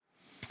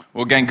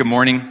Well, again, good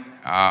morning.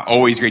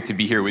 Always great to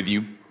be here with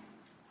you.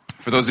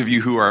 For those of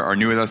you who are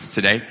new with us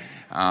today,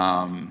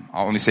 I'll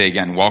only say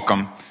again,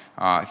 welcome.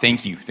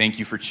 Thank you. Thank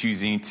you for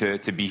choosing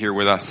to be here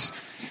with us.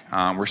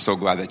 We're so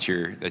glad that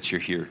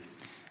you're here.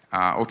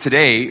 Well,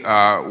 today,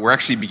 we're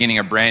actually beginning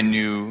a brand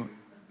new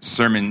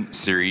sermon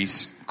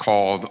series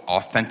called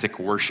Authentic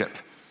Worship.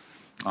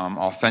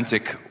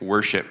 Authentic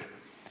Worship.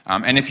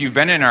 And if you've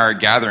been in our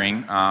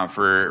gathering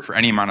for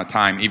any amount of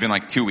time, even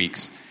like 2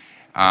 weeks,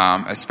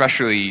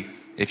 especially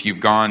if you've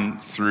gone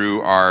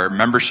through our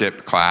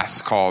membership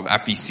class called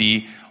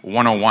FEC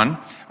 101,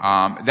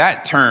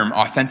 that term,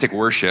 authentic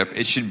worship,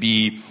 it should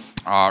be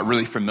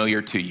really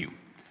familiar to you.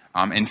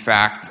 In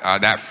fact,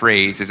 that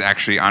phrase is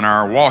actually on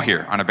our wall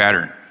here on a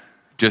pattern,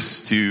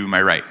 just to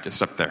my right,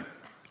 just up there,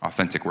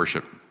 authentic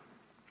worship.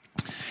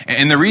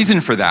 And the reason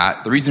for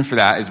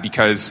that is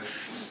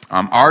because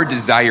our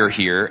desire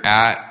here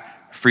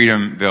at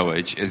Freedom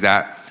Village is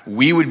that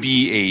we would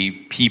be a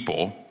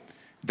people,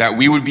 that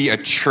we would be a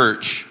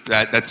church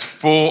that's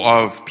full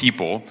of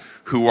people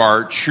who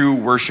are true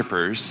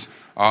worshipers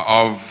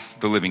of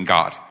the living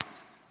God,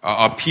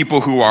 of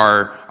people who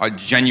are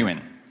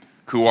genuine,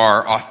 who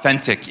are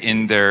authentic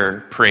in their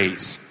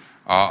praise,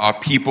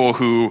 of people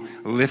who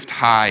lift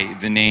high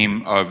the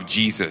name of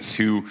Jesus,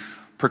 who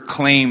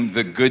proclaim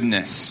the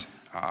goodness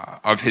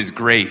of his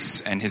grace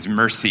and his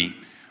mercy,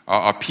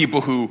 of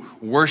people who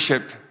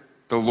worship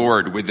the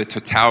Lord with the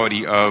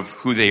totality of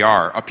who they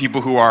are, of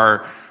people who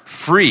are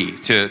free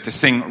to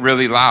sing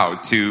really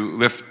loud, to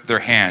lift their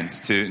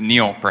hands, to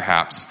kneel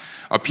perhaps,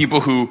 of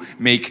people who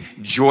make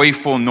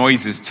joyful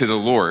noises to the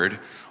Lord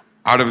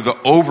out of the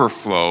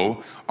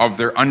overflow of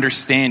their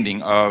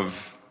understanding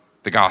of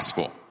the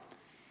gospel.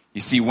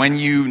 You see, when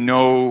you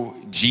know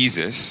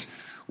Jesus,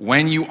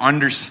 when you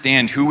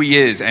understand who he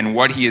is and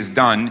what he has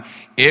done,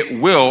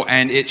 it will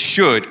and it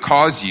should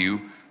cause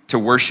you to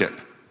worship,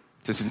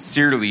 to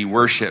sincerely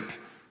worship,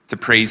 to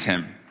praise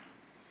him.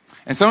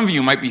 And some of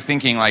you might be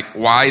thinking, like,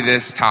 why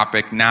this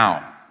topic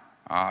now?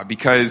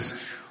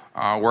 Because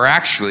we're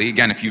actually,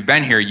 again, if you've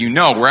been here, you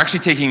know, we're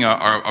actually taking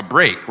a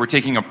break. We're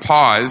taking a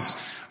pause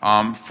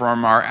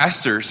from our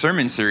Esther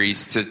sermon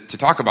series to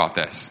talk about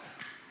this.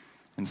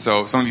 And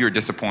so some of you are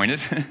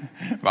disappointed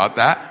about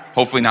that.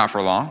 Hopefully not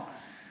for long.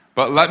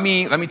 But let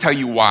me tell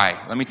you why.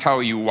 Let me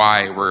tell you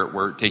why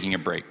we're taking a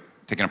break,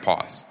 taking a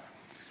pause.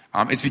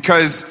 It's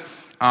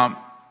because,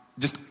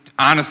 just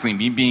honestly,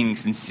 me being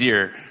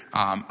sincere,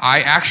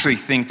 I actually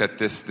think that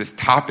this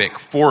topic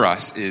for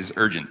us is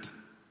urgent.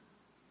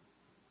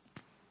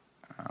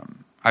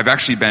 I've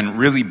actually been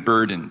really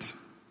burdened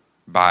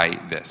by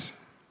this.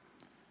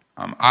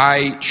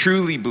 I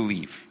truly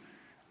believe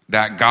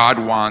that God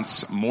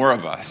wants more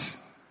of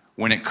us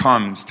when it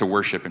comes to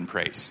worship and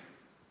praise.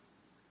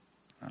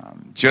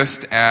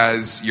 Just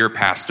as your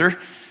pastor,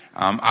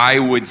 I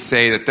would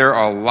say that there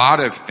are a lot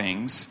of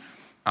things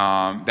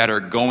that are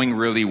going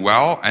really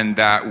well and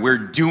that we're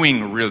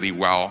doing really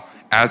well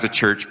as a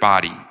church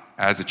body,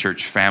 as a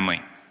church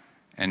family.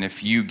 And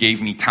if you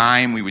gave me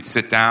time, we would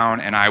sit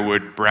down and I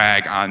would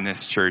brag on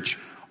this church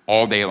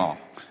all day long.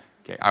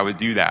 Okay, I would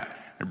do that.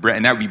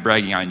 And that would be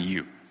bragging on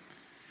you.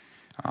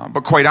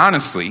 But quite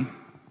honestly,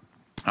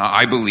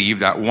 I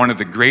believe that one of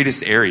the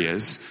greatest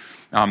areas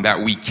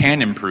that we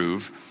can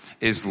improve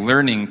is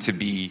learning to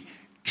be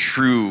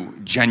true,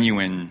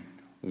 genuine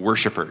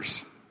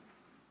worshipers.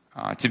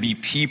 To be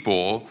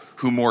people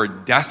who more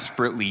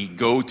desperately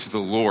go to the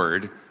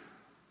Lord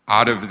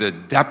out of the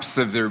depths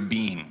of their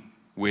being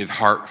with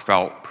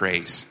heartfelt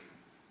praise.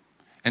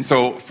 And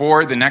so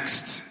for the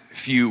next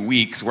few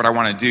weeks, what I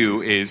want to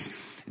do is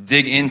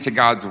dig into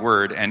God's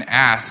word and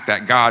ask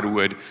that God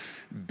would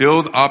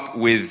build up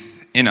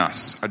within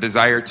us a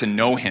desire to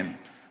know him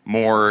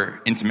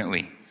more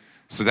intimately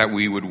so that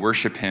we would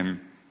worship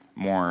him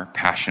more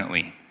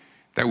passionately,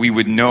 that we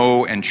would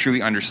know and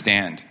truly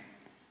understand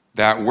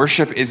that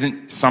worship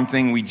isn't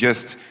something we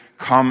just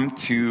come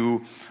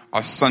to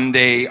a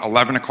Sunday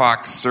 11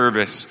 o'clock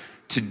service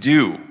to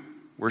do.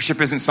 Worship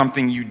isn't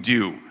something you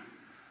do,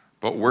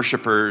 but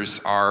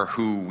worshipers are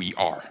who we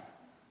are.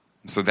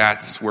 So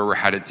that's where we're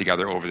headed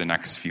together over the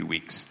next few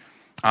weeks,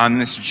 on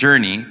this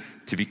journey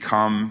to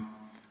become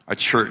a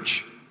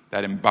church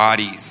that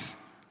embodies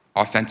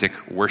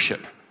authentic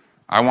worship.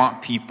 I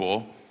want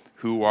people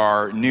who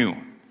are new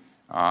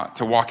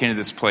to walk into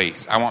this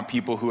place. I want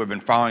people who have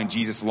been following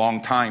Jesus a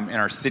long time in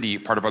our city,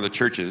 part of other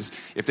churches.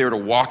 If they were to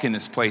walk in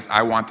this place,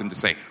 I want them to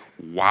say,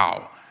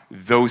 wow,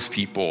 those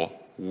people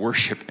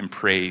worship and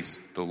praise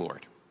the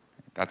Lord.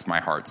 That's my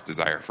heart's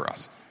desire for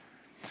us.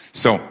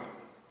 So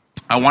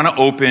I want to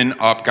open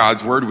up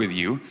God's word with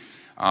you.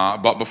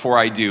 But before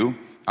I do,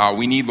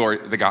 we need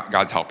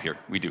God's help here.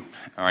 We do.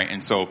 All right.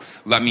 And so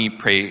let me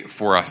pray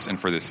for us and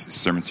for this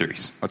sermon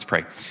series. Let's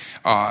pray.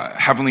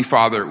 Heavenly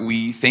Father,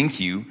 we thank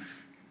you.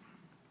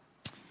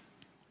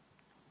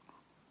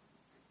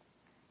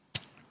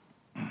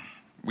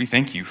 We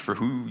thank you for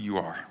who you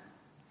are.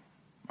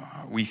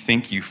 We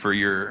thank you for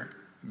your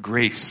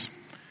grace,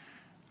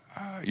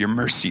 your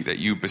mercy that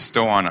you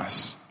bestow on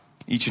us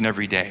each and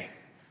every day.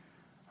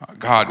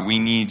 God, we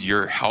need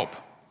your help.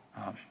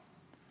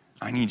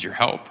 I need your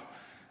help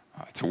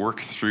to work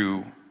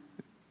through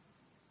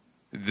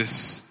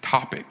this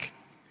topic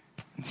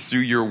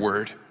through your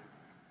word.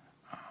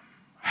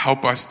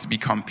 Help us to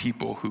become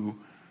people who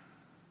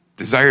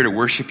desire to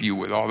worship you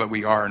with all that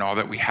we are and all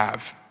that we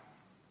have.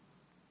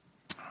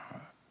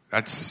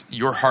 That's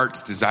your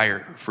heart's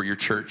desire for your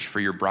church, for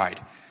your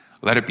bride.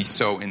 Let it be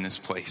so in this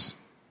place.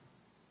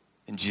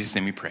 In Jesus'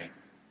 name we pray.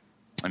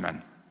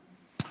 Amen.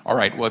 All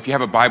right, well, if you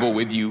have a Bible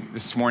with you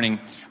this morning,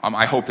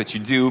 I hope that you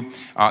do.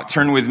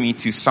 Turn with me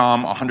to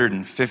Psalm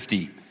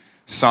 150.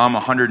 Psalm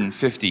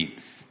 150.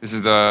 This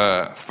is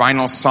the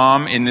final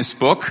psalm in this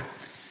book.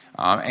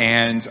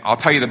 And I'll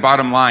tell you the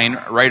bottom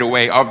line right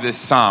away of this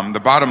psalm. The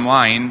bottom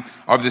line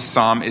of this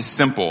psalm is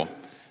simple.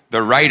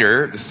 The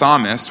writer, the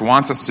psalmist,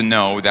 wants us to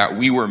know that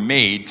we were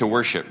made to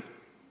worship.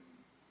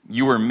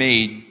 You were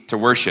made to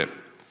worship.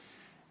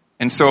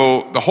 And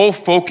so the whole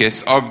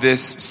focus of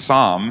this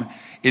psalm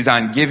is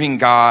on giving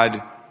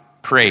God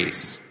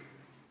praise.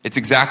 It's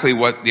exactly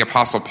what the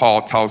Apostle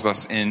Paul tells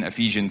us in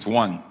Ephesians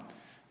 1.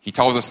 He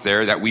tells us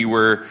there that we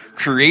were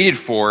created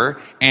for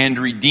and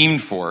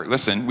redeemed for.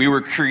 Listen, we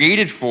were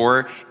created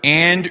for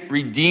and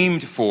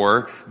redeemed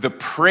for the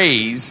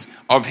praise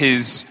of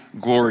his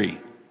glory.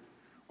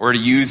 Or to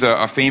use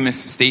a famous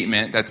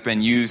statement that's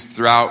been used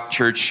throughout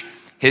church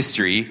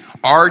history,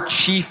 our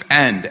chief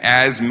end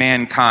as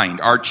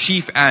mankind, our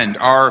chief end,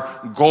 our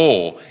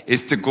goal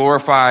is to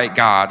glorify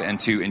God and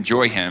to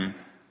enjoy him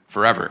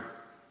forever.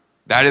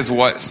 That is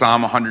what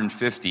Psalm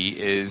 150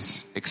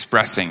 is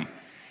expressing.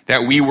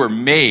 That we were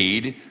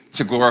made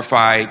to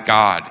glorify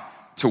God,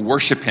 to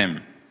worship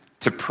him,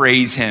 to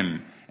praise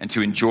him, and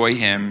to enjoy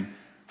him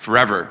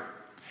forever.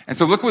 And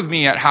so look with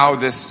me at how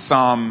this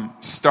psalm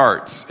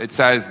starts. It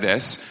says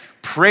this,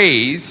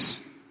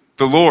 praise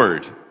the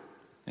Lord.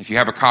 If you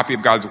have a copy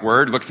of God's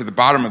word, look to the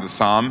bottom of the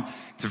psalm.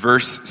 It's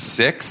verse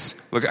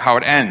 6. Look at how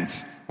it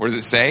ends. What does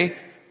it say?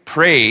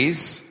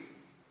 Praise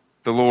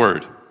the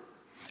Lord.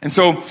 And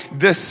so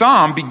this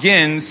psalm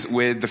begins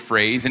with the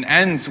phrase and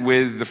ends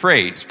with the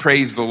phrase,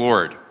 praise the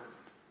Lord.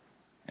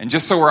 And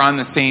just so we're on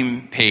the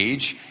same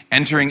page,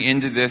 entering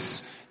into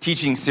this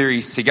teaching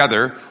series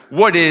together,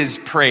 what is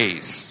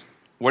praise?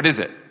 What is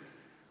it?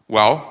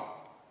 Well,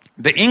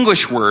 the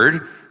English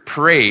word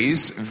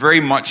praise,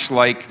 very much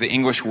like the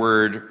English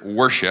word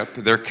worship,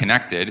 they're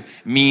connected,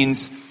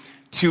 means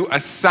to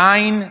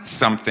assign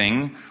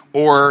something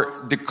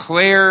or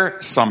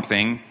declare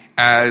something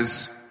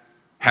as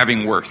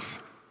having worth.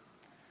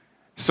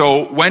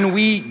 So when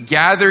we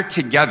gather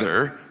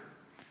together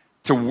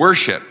to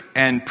worship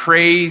and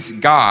praise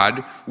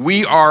God,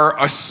 we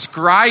are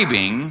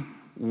ascribing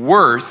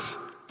worth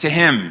to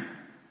him.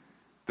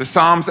 The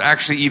Psalms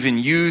actually even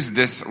use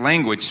this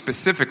language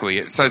specifically.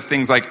 It says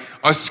things like,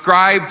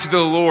 ascribe to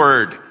the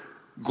Lord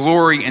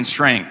glory and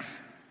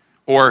strength.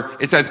 Or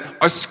it says,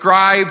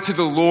 ascribe to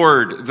the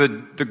Lord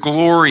the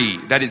glory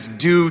that is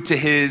due to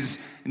his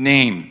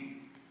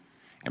name.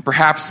 And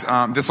perhaps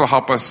this will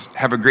help us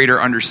have a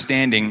greater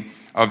understanding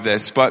of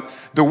this. But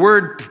the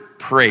word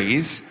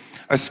praise,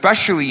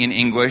 especially in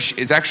English,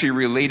 is actually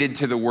related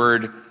to the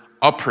word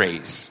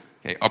appraise.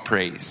 Okay,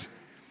 appraise.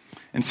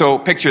 And so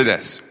picture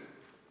this.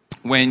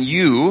 When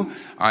you,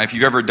 if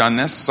you've ever done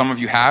this, some of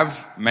you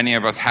have, many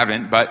of us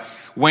haven't, but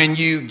when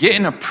you get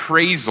an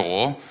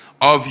appraisal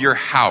of your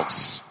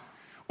house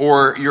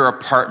or your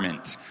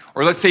apartment,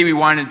 or let's say we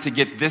wanted to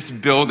get this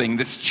building,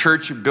 this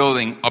church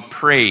building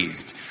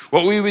appraised,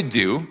 what we would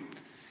do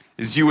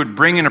is you would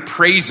bring an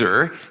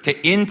appraiser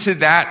into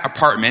that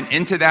apartment,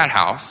 into that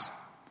house,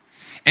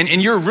 and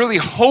you're really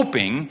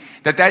hoping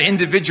that that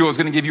individual is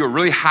going to give you a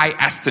really high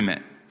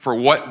estimate for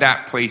what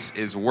that place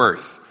is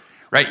worth.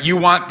 Right? You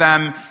want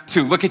them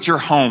to look at your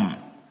home.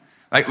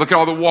 Like, look at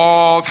all the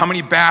walls, how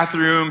many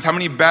bathrooms, how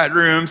many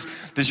bedrooms.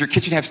 Does your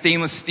kitchen have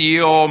stainless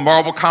steel,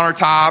 marble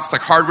countertops,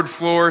 like hardwood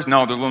floors?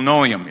 No, they're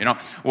linoleum,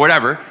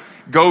 whatever.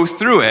 Go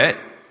through it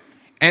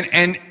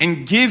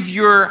and give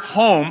your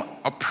home,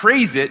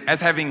 appraise it as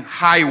having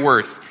high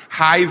worth,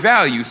 high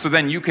value, so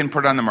then you can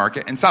put it on the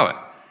market and sell it,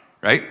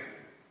 right?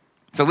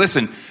 So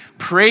listen,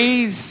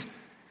 praising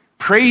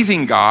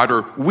God,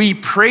 or we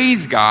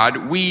praise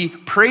God, we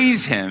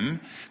praise him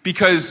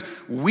because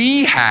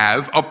we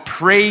have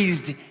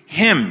appraised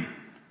him.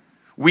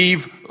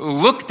 We've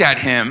looked at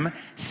him,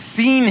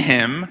 seen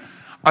him,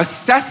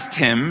 assessed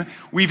him,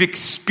 we've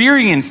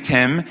experienced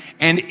him,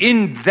 and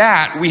in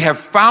that we have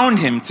found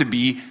him to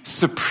be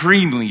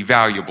supremely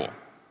valuable.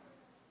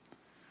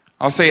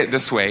 I'll say it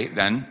this way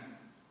then.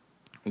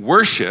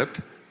 Worship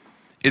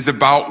is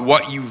about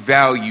what you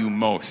value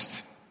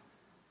most.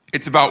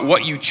 It's about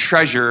what you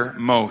treasure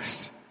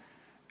most.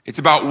 It's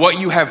about what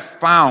you have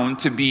found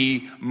to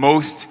be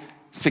most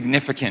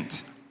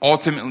significant,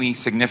 ultimately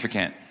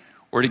significant,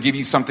 or to give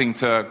you something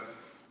to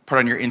put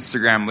on your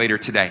Instagram later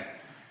today.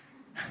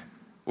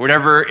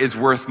 Whatever is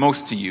worth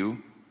most to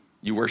you,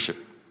 you worship.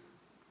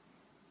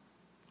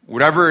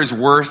 Whatever is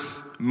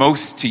worth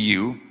most to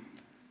you,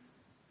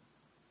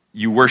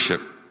 you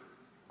worship.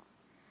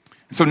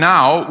 So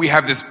now we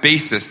have this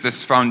basis,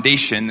 this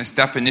foundation, this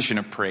definition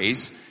of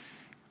praise,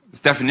 this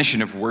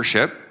definition of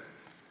worship.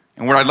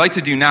 And what I'd like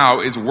to do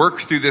now is work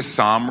through this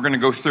psalm. We're going to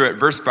go through it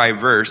verse by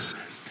verse.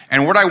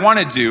 And what I want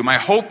to do, my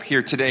hope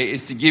here today,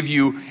 is to give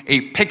you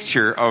a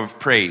picture of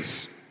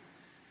praise.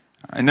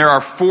 And there are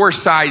 4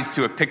 sides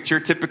to a picture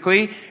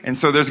typically. And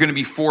so there's going to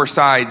be 4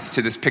 sides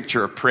to this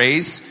picture of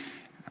praise.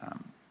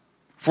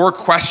 4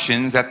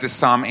 questions that this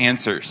psalm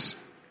answers.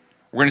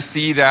 We're going to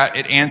see that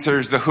it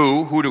answers the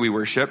who do we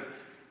worship?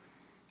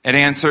 It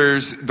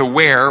answers the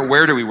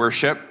where do we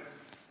worship?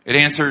 It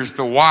answers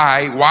the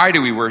why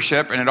do we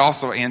worship? And it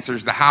also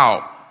answers the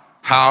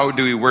how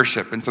do we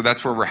worship? And so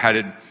that's where we're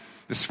headed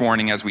this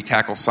morning as we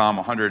tackle Psalm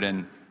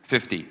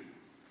 150.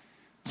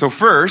 So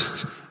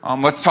first,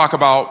 let's talk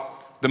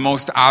about the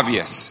most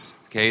obvious,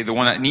 okay? The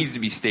one that needs to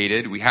be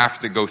stated. We have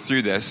to go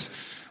through this,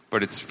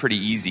 but it's pretty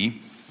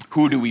easy.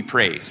 Who do we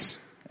praise?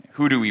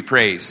 Who do we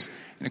praise?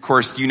 And of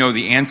course, you know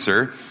the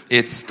answer.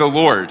 It's the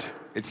Lord.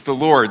 It's the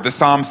Lord. The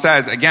psalm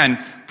says,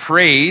 again,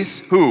 praise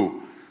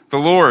who? The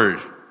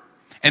Lord.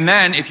 And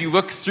then if you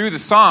look through the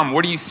psalm,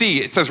 what do you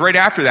see? It says right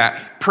after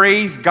that,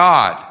 praise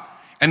God.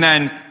 And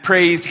then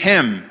praise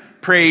Him,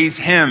 praise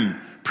Him,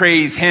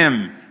 praise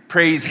Him,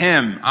 praise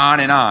Him, on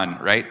and on,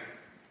 right?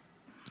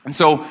 And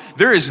so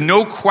there is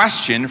no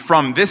question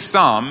from this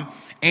psalm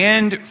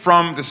and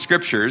from the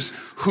scriptures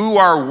who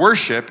our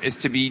worship is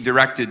to be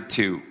directed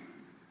to.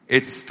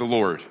 It's the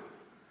Lord.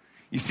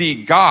 You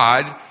see,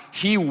 God,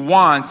 He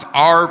wants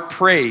our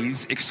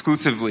praise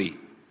exclusively.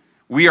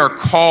 We are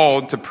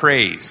called to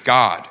praise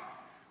God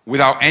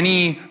without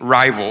any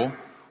rival,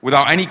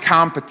 without any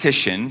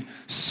competition,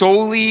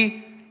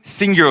 solely,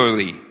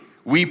 singularly.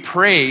 We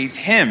praise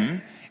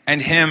Him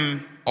and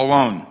Him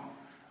alone.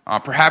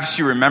 Perhaps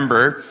you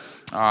remember,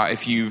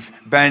 if you've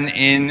been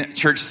in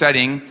church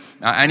setting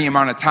any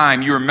amount of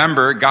time, you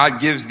remember God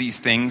gives these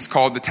things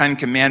called the 10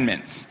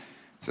 Commandments.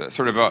 It's a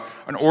sort of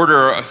an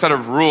order, a set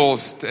of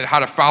rules to how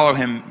to follow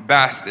Him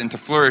best and to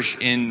flourish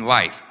in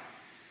life.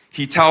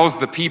 He tells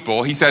the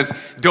people, He says,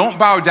 don't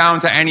bow down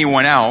to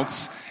anyone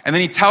else. And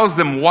then He tells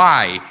them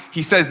why.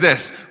 He says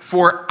this,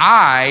 for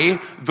I,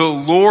 the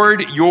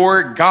Lord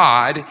your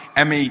God,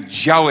 am a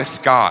jealous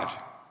God.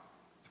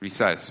 That's what He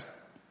says.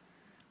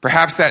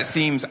 Perhaps that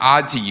seems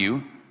odd to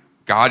you.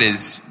 God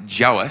is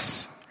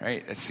jealous,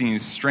 right? It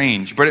seems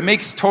strange, but it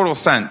makes total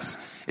sense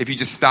if you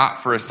just stop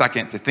for a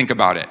second to think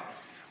about it.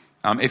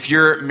 If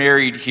you're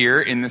married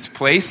here in this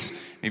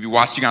place, maybe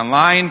watching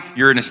online,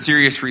 you're in a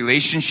serious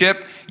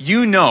relationship,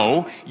 you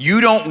know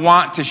you don't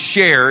want to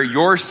share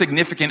your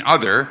significant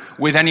other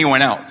with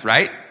anyone else,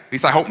 right? At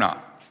least I hope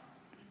not.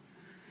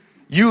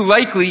 You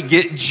likely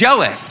get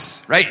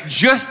jealous, right?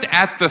 Just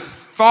at the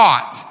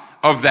thought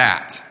of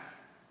that,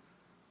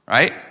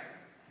 right?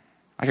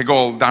 I could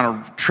go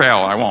down a trail,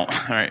 I won't,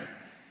 all right?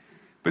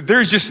 But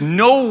there's just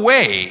no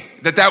way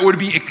that would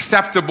be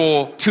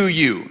acceptable to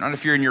you, not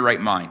if you're in your right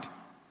mind.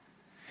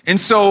 And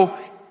so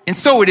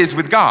it is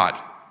with God.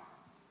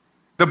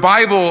 The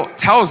Bible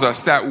tells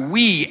us that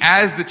we,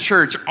 as the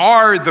church,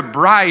 are the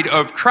bride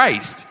of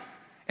Christ.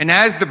 And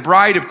as the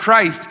bride of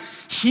Christ,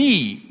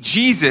 He,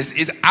 Jesus,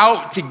 is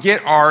out to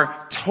get our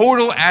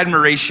total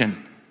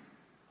admiration,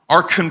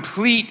 our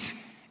complete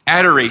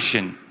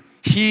adoration.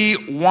 He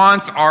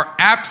wants our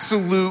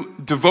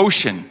absolute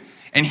devotion.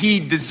 And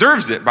He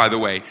deserves it, by the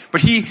way.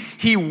 But He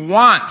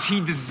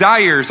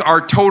desires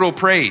our total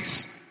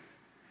praise.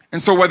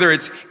 And so whether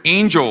it's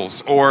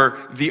angels or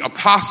the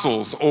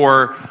apostles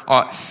or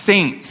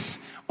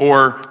saints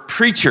or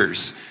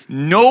preachers,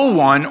 no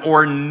one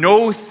or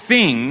no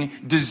thing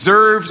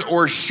deserves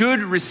or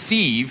should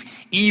receive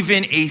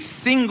even a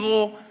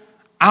single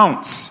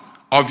ounce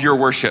of your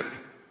worship.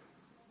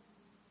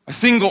 A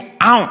single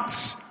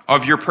ounce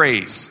of your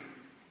praise.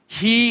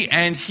 He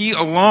and He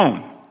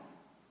alone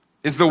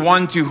is the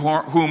one to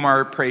whom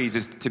our praise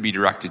is to be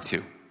directed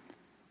to.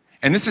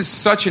 And this is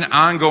such an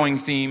ongoing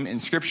theme in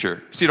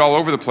Scripture. You see it all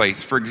over the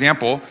place. For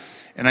example,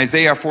 in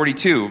Isaiah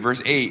 42,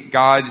 verse 8,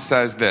 God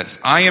says this,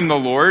 I am the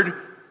Lord,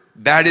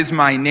 that is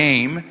my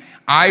name.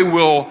 I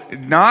will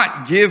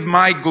not give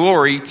my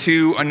glory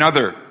to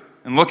another.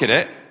 And look at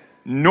it.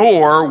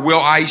 Nor will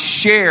I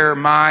share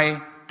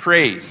my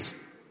praise.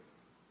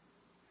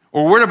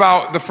 Or what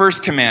about the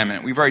first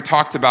commandment? We've already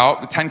talked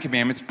about the 10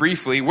 commandments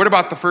briefly. What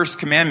about the first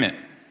commandment?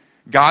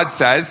 God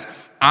says,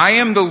 I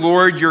am the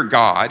Lord your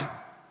God,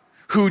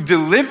 who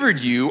delivered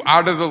you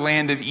out of the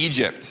land of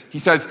Egypt. He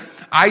says,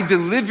 I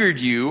delivered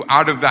you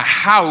out of the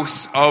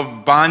house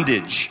of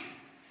bondage.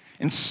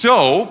 And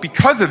so,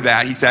 because of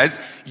that, He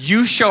says,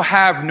 you shall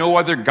have no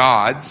other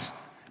gods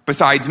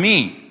besides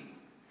me.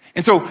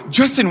 And so,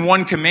 just in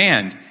one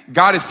command,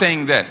 God is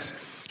saying this.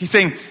 He's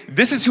saying,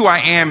 this is who I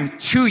am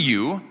to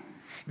you.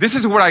 This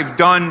is what I've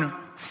done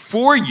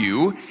for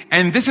you.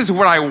 And this is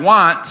what I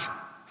want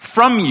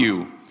from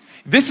you.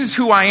 This is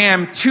who I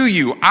am to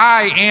you.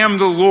 I am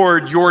the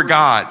Lord your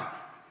God.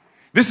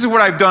 This is what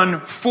I've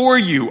done for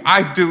you.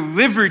 I've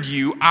delivered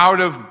you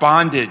out of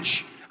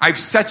bondage. I've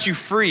set you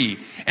free.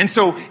 And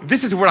so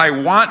this is what I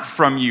want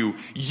from you.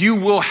 You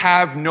will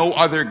have no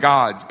other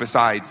gods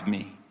besides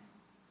me.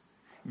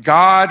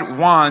 God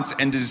wants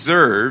and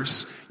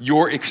deserves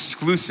your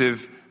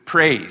exclusive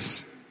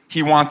praise.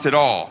 He wants it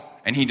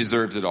all, and he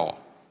deserves it all.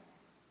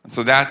 And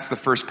so that's the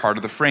first part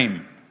of the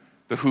frame,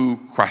 the who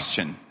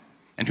question.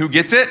 And who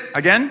gets it?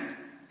 Again,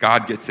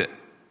 God gets it,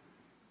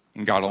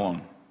 and God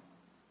alone.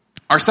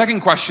 Our second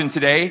question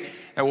today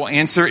that we'll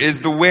answer is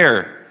the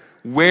where.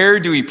 Where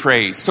do we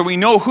praise? So we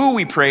know who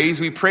we praise.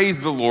 We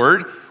praise the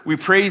Lord. We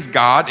praise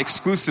God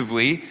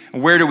exclusively.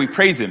 And where do we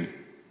praise him?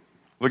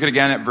 Look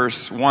again at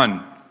verse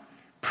 1.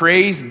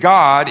 Praise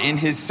God in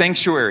his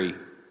sanctuary.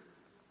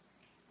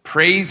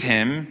 Praise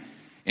him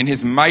in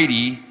his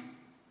mighty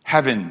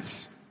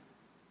heavens.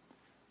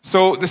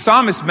 So the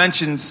psalmist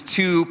mentions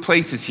two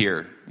places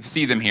here. You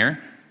see them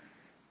here.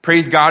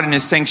 Praise God in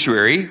his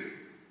sanctuary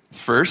is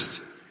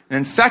first. And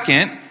then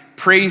second,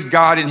 praise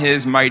God in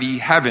his mighty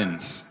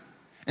heavens.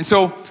 And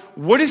so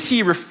what is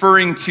he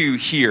referring to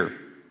here?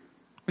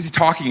 What is he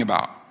talking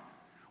about?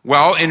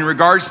 Well, in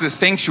regards to the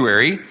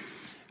sanctuary,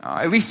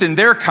 at least in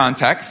their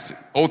context,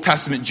 Old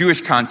Testament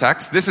Jewish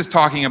context, this is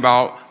talking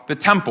about the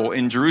temple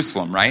in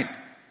Jerusalem, right?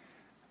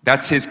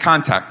 That's his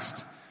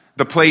context.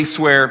 The place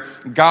where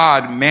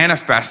God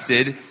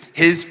manifested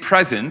his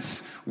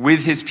presence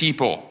with his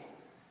people.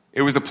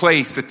 It was a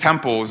place, the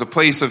temple was a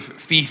place of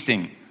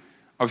feasting,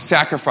 of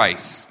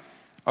sacrifice,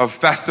 of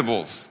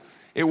festivals.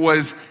 It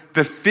was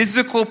the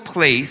physical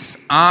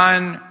place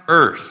on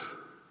earth,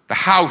 the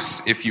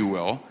house, if you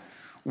will,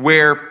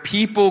 where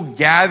people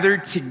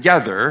gathered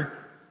together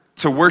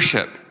to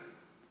worship.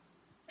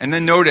 And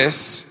then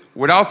notice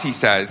what else he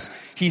says.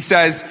 He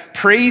says,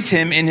 praise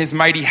him in his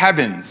mighty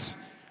heavens.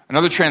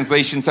 Another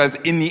translation says,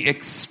 in the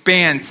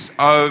expanse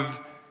of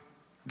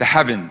the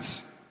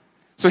heavens.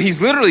 So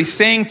he's literally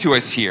saying to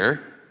us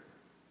here,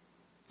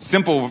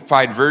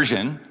 simplified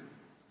version,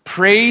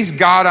 praise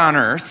God on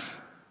earth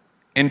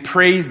and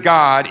praise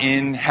God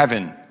in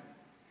heaven.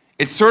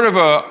 It's sort of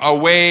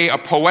a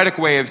poetic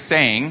way of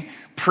saying,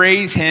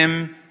 praise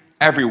him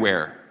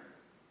everywhere.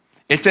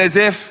 It's as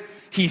if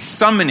he's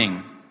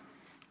summoning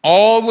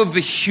all of the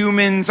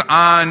humans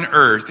on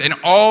earth and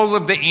all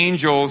of the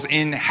angels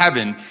in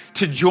heaven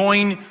to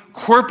join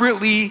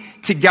corporately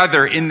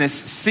together in this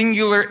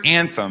singular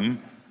anthem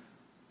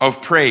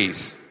of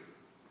praise.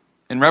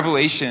 In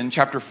Revelation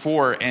chapter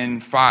 4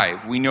 and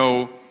 5, we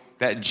know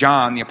that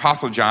John, the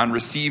Apostle John,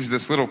 receives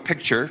this little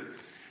picture,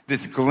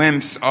 this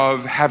glimpse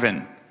of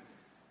heaven.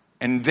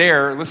 And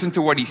there, listen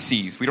to what he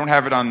sees. We don't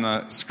have it on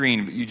the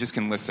screen, but you just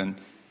can listen.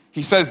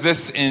 He says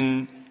this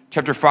in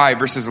chapter 5,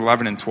 verses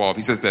 11 and 12.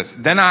 He says this,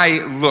 then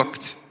I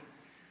looked,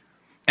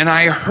 and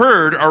I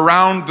heard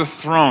around the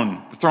throne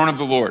of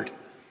the Lord,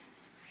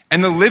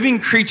 and the living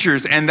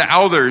creatures and the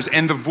elders,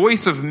 and the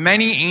voice of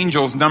many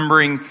angels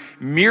numbering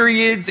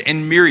myriads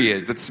and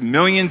myriads, that's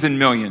millions and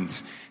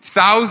millions,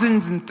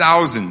 thousands and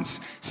thousands,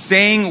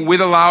 saying with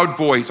a loud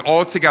voice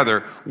all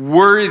together,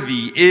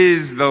 worthy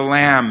is the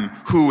Lamb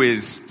who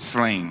is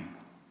slain.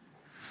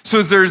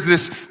 So there's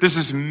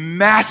this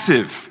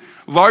massive,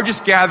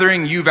 largest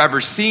gathering you've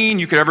ever seen,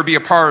 you could ever be a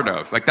part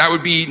of. Like that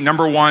would be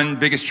number one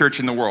biggest church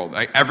in the world,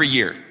 like every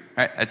year.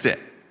 Right? That's it.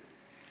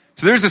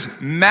 So there's this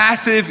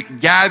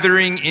massive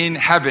gathering in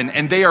heaven,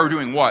 and they are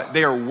doing what?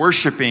 They are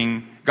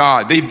worshiping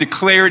God. They've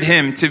declared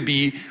him to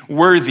be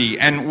worthy.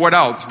 And what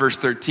else? Verse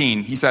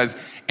 13, he says,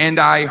 and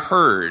I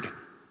heard,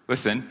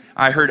 listen,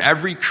 I heard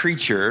every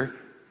creature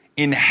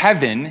in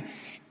heaven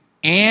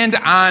and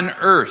on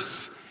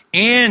earth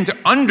and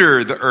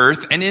under the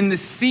earth and in the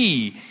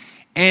sea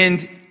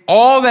and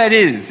all that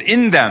is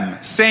in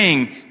them,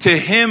 saying, to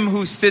him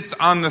who sits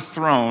on the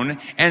throne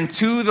and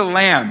to the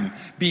Lamb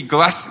be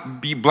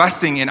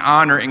blessing and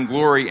honor and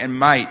glory and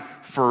might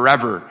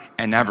forever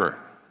and ever.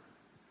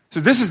 So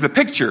this is the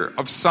picture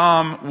of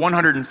Psalm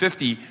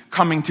 150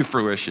 coming to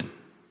fruition.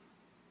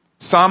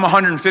 Psalm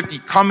 150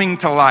 coming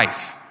to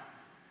life.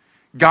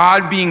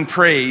 God being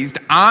praised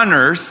on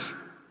earth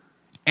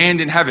and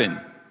in heaven.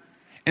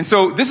 And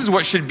so this is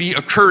what should be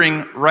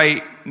occurring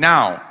right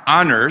now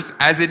on earth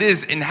as it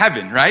is in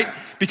heaven, right?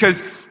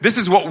 Because this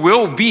is what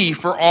will be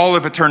for all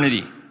of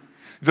eternity.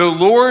 The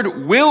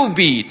Lord will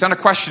be, it's not a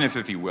question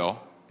if he will,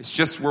 it's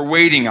just we're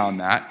waiting on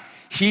that.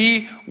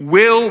 He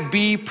will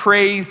be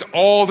praised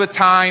all the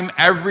time,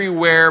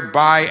 everywhere,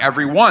 by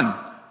everyone.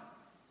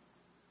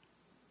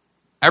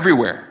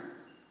 Everywhere.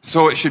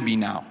 So it should be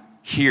now,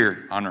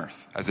 here on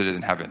earth, as it is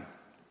in heaven.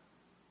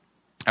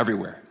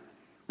 Everywhere.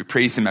 We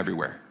praise him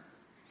everywhere.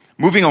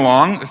 Moving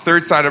along, the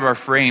third side of our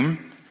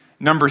frame,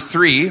 number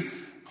 3,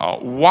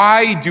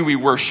 why do we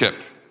worship?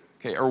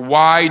 Okay, or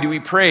why do we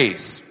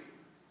praise?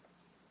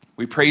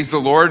 We praise the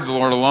Lord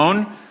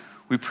alone.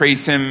 We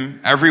praise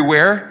him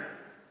everywhere.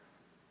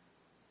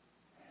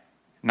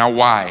 Now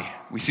why?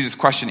 We see this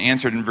question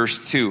answered in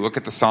verse 2. Look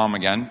at the psalm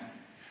again.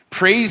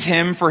 Praise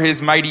him for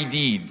his mighty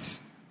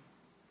deeds.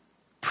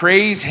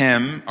 Praise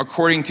him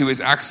according to his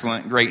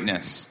excellent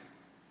greatness.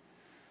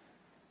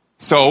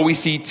 So we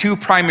see two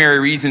primary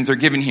reasons are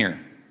given here.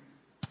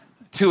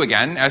 2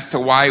 again, as to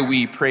why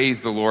we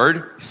praise the Lord.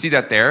 You see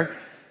that there.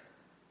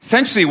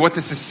 Essentially what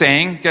this is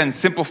saying, again,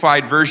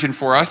 simplified version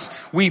for us,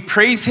 we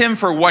praise him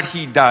for what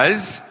he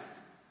does,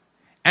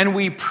 and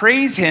we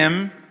praise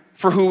him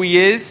for who he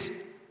is,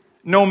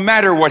 no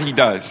matter what he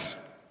does.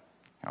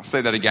 I'll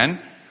say that again.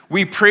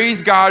 We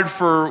praise God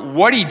for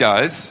what he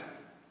does,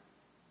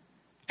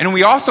 and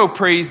we also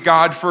praise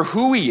God for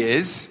who he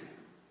is,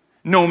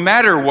 no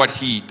matter what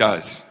he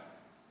does.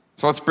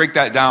 So let's break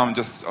that down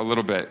just a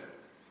little bit.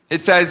 It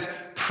says,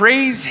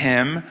 praise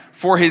him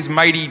for his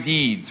mighty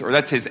deeds, or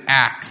that's his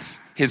acts,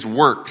 his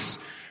works.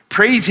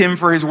 Praise him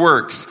for his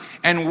works.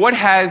 And what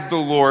has the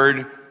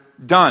Lord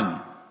done?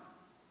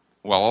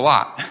 Well, a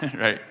lot,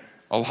 right?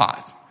 A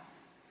lot.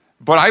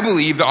 But I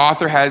believe the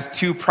author has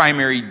 2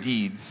 primary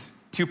deeds,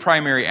 2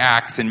 primary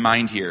acts in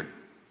mind here.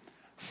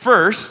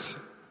 First,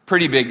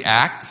 pretty big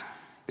act,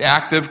 the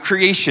act of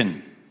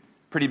creation.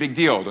 Pretty big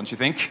deal, don't you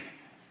think?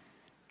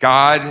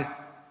 God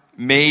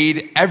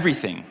made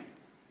everything.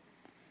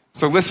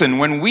 So listen,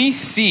 when we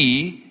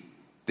see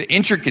the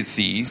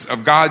intricacies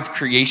of God's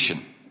creation,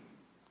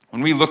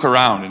 when we look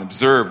around and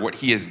observe what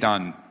he has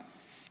done,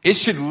 it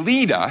should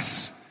lead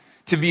us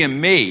to be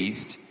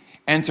amazed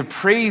and to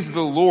praise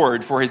the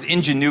Lord for his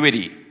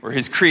ingenuity or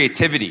his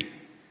creativity.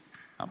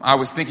 I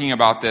was thinking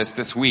about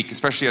this week,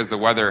 especially as the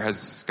weather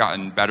has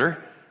gotten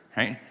better,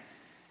 right?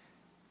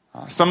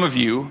 Some of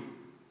you,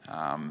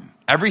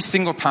 every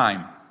single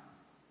time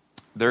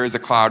there is a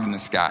cloud in the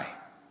sky,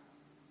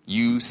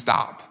 you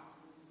stop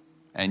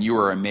and you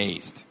are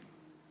amazed.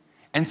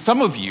 And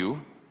some of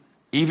you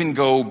even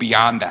go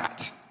beyond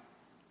that.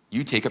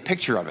 You take a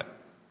picture of it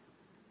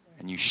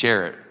and you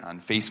share it on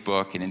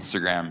Facebook and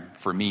Instagram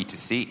for me to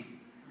see.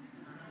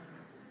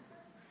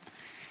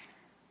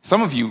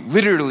 Some of you,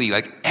 literally,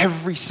 like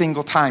every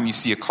single time you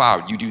see a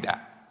cloud, you do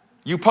that.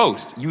 You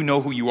post. You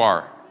know who you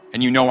are.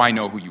 And you know I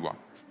know who you are.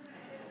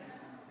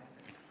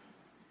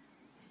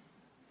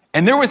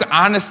 And there was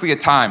honestly a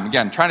time,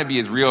 again, trying to be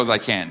as real as I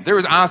can. There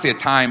was honestly a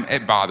time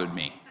it bothered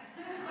me.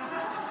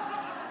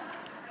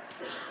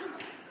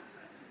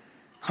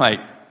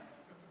 Like,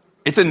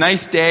 it's a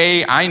nice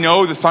day. I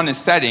know the sun is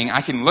setting.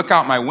 I can look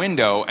out my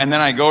window, and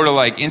then I go to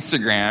like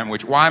Instagram,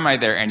 which, why am I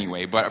there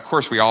anyway? But of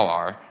course we all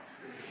are.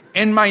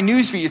 In my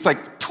newsfeed, it's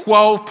like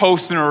 12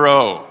 posts in a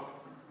row.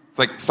 It's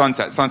like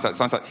sunset, sunset,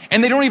 sunset.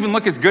 And they don't even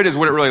look as good as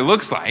what it really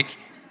looks like.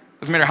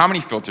 Doesn't matter how many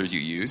filters you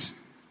use.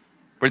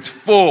 But it's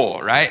full,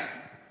 right?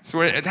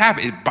 So it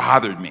happened. It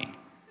bothered me.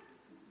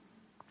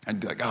 I'd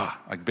be like,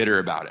 like bitter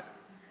about it.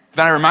 But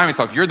then I remind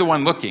myself, you're the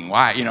one looking.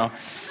 Why?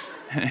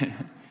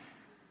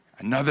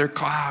 Another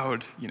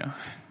cloud,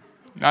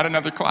 not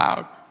another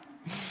cloud.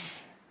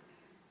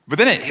 But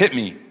then it hit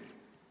me.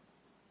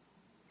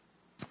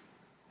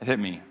 It hit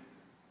me.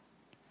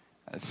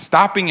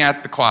 Stopping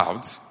at the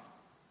clouds,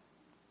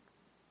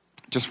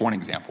 just one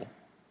example,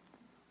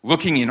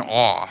 looking in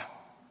awe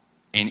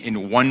and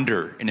in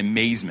wonder and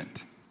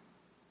amazement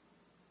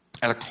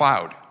at a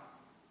cloud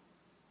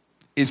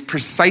is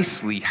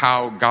precisely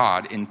how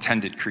God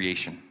intended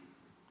creation.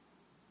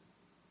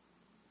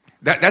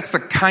 That's the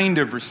kind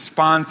of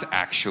response,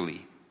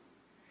 actually,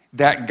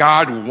 that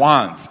God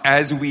wants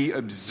as we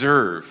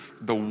observe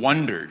the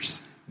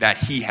wonders that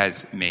he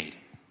has made.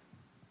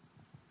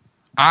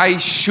 I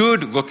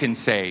should look and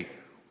say,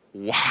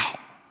 wow,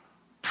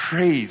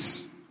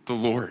 praise the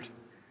Lord.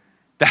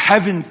 The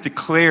heavens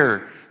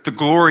declare the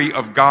glory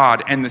of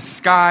God, and the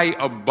sky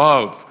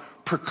above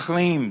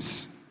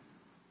proclaims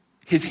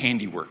his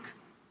handiwork.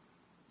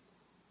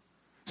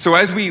 So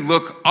as we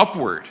look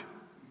upward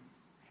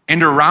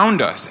and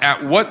around us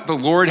at what the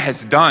Lord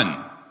has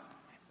done,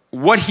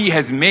 what he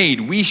has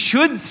made, we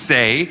should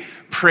say,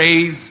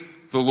 praise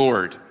the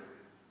Lord.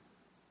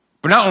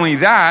 But not only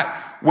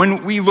that,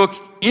 when we look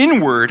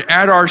inward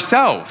at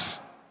ourselves,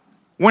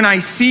 when I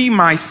see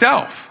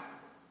myself,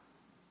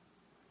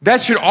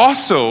 that should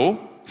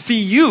also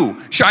see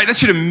you. That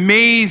should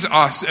amaze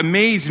us,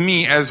 amaze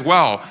me as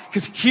well.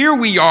 Because here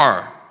we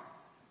are.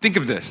 Think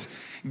of this.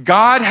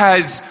 God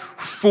has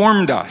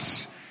formed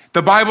us.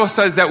 The Bible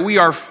says that we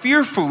are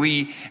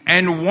fearfully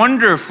and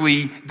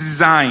wonderfully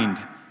designed,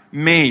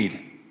 made.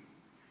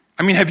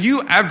 I mean,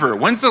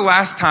 when's the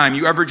last time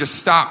you ever just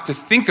stopped to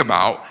think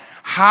about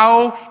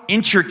how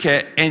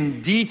intricate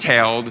and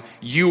detailed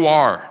you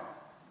are?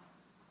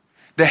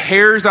 The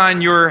hairs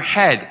on your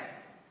head,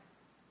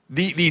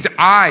 these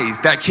eyes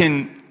that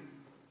can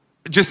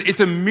it's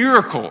a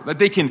miracle that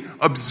they can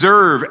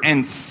observe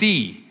and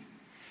see.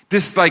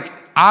 This like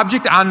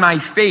object on my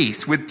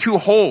face with 2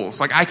 holes,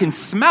 like I can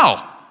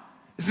smell.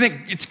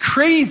 It's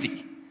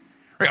crazy.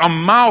 Right? A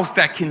mouth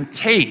that can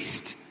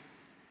taste.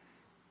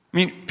 I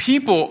mean,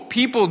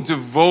 people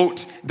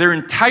devote their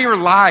entire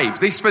lives,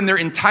 they spend their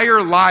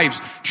entire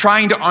lives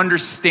trying to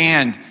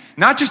understand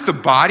not just the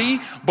body,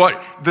 but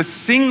the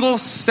single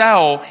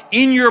cell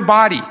in your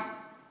body.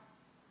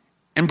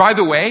 And by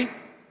the way,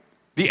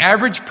 the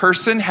average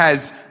person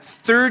has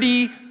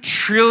 30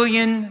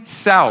 trillion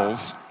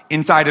cells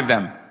inside of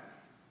them.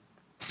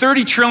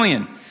 30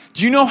 trillion.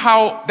 Do you know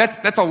how,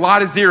 that's a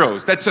lot of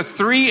zeros. That's a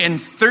 3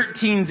 and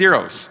 13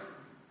 zeros.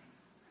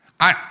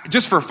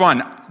 Just for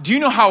fun, do you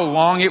know how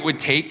long it would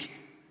take?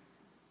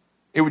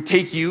 It would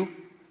take you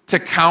to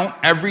count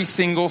every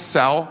single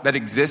cell that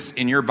exists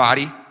in your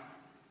body.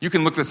 You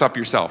can look this up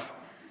yourself.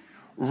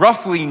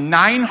 Roughly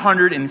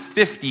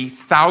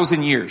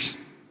 950,000 years.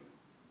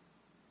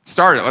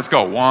 Start it. Let's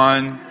go.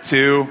 1,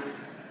 2,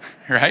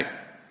 right?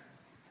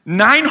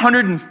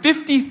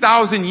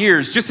 950,000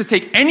 years just to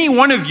take any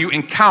one of you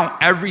and count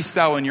every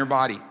cell in your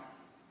body.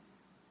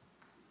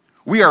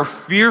 We are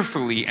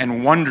fearfully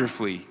and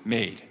wonderfully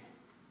made.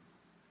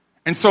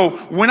 And so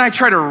when I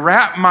try to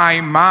wrap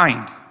my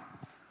mind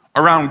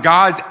around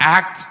God's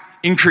act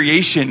in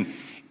creation,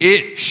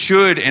 it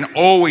should and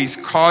always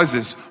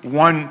causes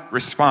one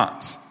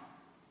response: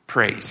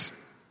 praise.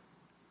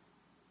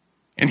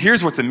 And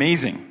here's what's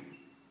amazing.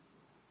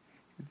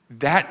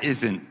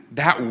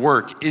 That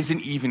work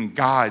isn't even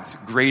God's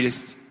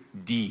greatest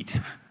deed.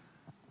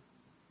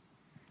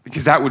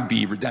 Because that would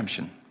be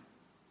redemption.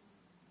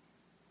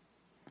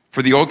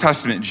 For the Old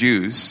Testament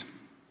Jews,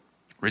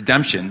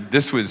 redemption,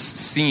 this was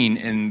seen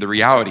in the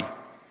reality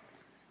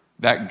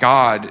that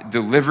God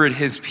delivered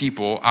his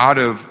people out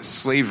of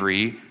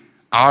slavery,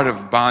 out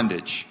of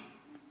bondage,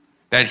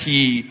 that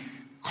he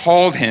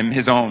called him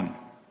his own,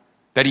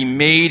 that he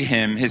made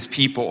him his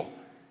people,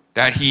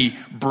 that he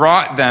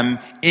brought them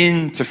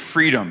into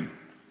freedom.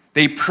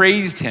 They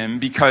praised him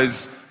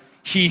because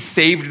he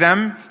saved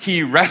them,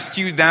 he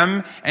rescued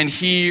them, and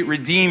he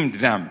redeemed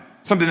them,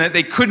 something that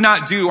they could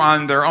not do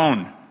on their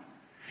own.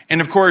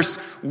 And of course,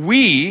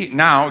 we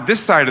now, this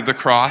side of the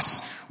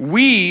cross,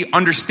 we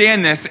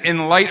understand this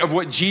in light of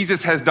what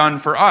Jesus has done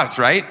for us,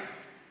 right?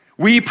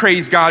 We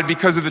praise God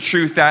because of the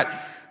truth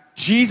that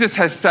Jesus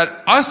has set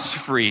us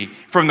free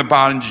from the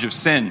bondage of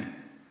sin,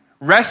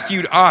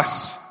 rescued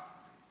us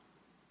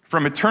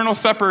from eternal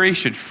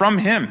separation from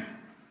him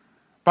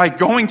by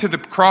going to the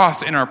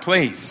cross in our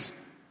place.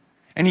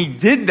 And he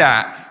did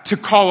that to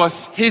call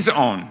us his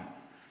own,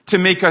 to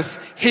make us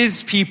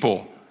his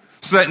people,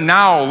 so that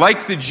now,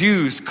 like the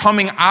Jews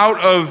coming out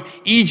of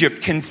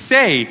Egypt, can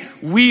say,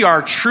 we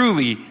are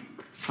truly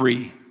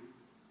free.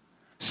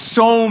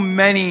 So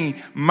many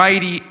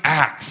mighty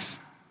acts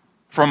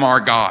from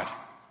our God,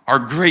 our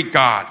great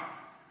God.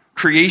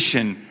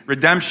 Creation,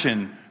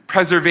 redemption,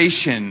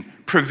 preservation,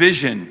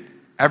 provision,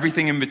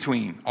 everything in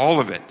between,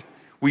 all of it.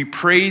 We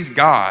praise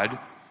God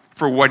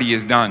for what he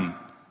has done.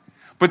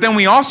 But then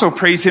we also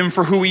praise him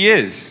for who he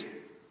is,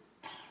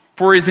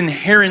 for his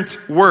inherent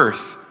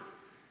worth.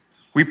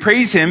 We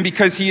praise him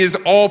because he is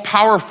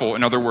all-powerful,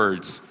 in other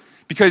words,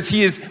 because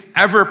he is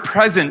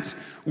ever-present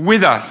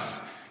with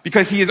us,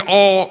 because he is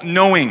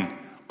all-knowing,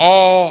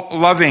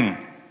 all-loving.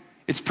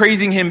 It's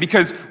praising him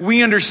because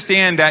we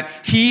understand that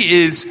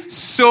he is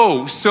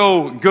so,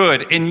 so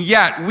good, and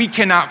yet we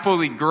cannot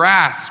fully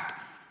grasp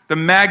the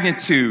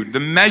magnitude, the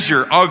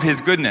measure of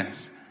his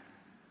goodness.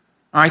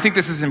 I think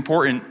this is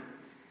important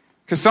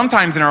because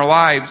sometimes in our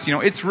lives,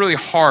 it's really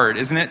hard,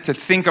 isn't it, to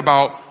think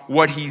about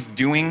what he's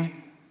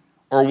doing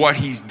or what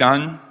he's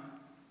done,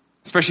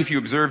 especially if you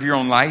observe your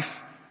own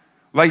life.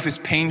 Life is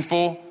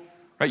painful,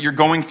 right? You're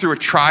going through a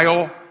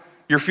trial.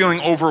 You're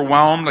feeling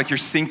overwhelmed, like you're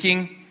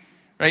sinking,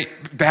 right?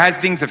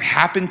 Bad things have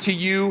happened to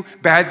you.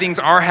 Bad things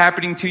are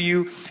happening to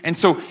you. And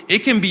so it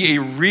can be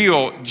a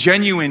real,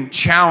 genuine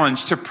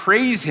challenge to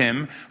praise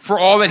him for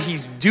all that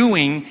he's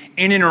doing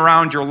in and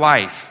around your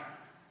life.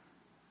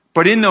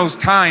 But in those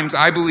times,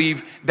 I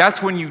believe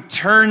that's when you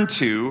turn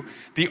to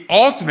the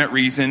ultimate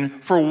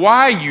reason for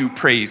why you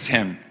praise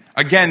him.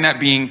 Again, that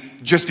being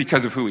just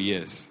because of who he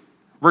is,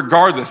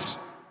 regardless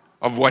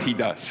of what he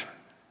does.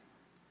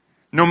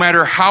 No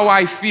matter how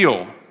I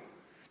feel,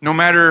 no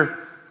matter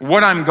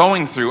what I'm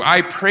going through,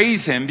 I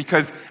praise him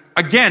because,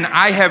 again,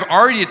 I have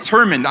already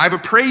determined, I've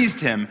appraised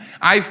him.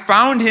 I've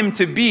found him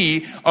to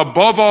be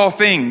above all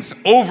things,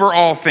 over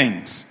all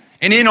things,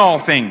 and in all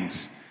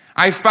things.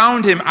 I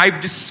found him,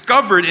 I've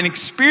discovered and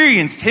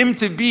experienced him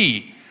to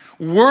be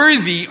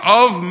worthy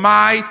of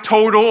my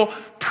total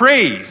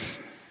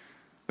praise.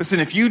 Listen,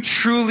 if you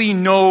truly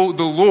know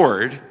the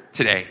Lord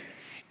today,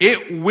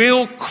 it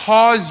will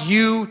cause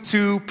you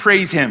to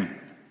praise him.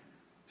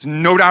 There's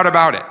no doubt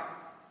about it.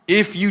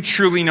 If you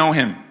truly know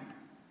him,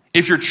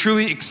 if you're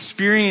truly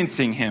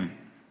experiencing him.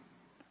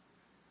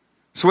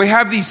 So we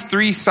have these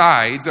three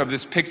sides of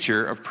this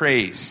picture of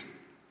praise.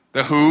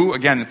 The who,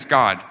 again, it's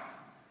God.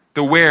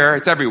 The where,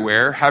 it's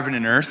everywhere, heaven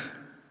and earth,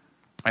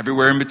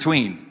 everywhere in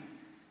between.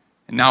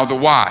 And now the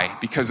why,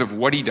 because of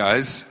what he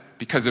does,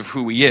 because of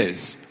who he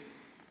is.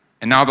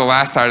 And now the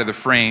last side of the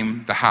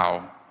frame, the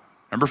how.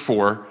 Number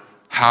 4,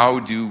 how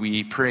do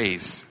we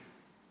praise?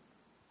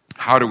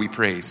 How do we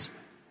praise?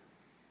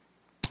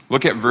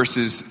 Look at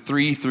verses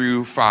 3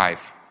 through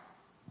 5.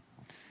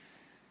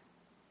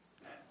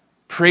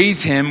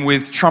 Praise him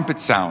with trumpet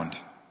sound.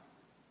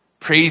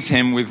 Praise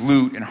him with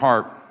lute and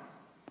harp.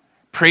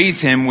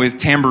 Praise him with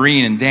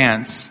tambourine and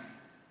dance.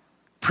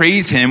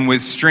 Praise him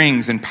with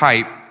strings and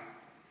pipe.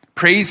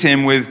 Praise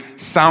him with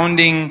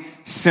sounding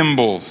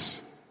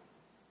cymbals.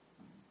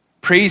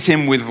 Praise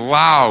him with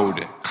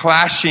loud,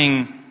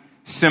 clashing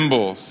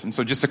cymbals. And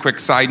so just a quick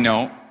side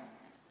note,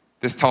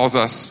 this tells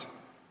us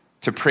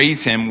to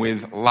praise him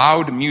with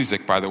loud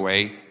music, by the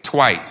way,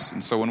 twice.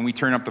 And so when we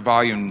turn up the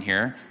volume in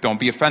here, don't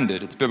be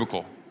offended. It's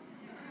biblical.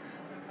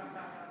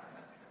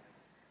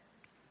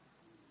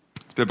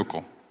 It's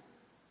biblical.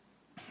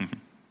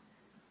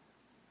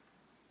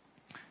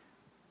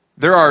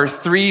 There are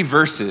 3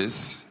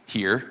 verses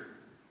here,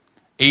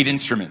 8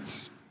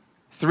 instruments.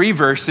 3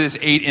 verses,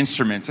 8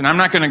 instruments. And I'm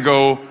not going to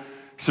go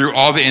through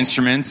all the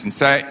instruments and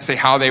say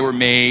how they were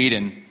made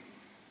and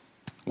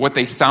what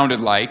they sounded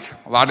like.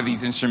 A lot of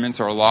these instruments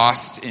are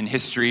lost in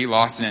history,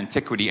 lost in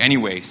antiquity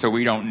anyway, so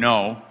we don't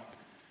know.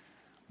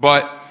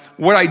 But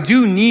what I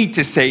do need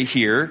to say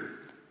here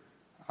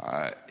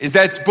is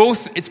that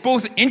it's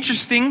both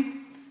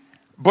interesting,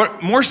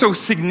 but more so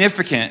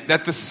significant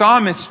that the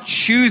psalmist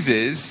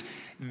chooses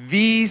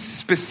these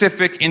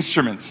specific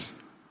instruments,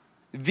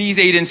 these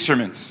 8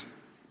 instruments.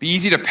 It'd be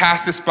easy to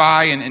pass this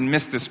by and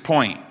miss this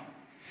point.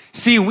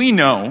 See, we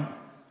know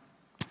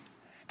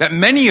that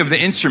many of the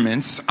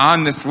instruments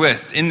in this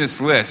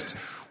list,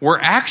 were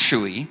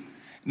actually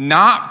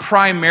not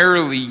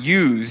primarily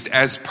used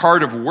as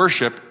part of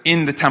worship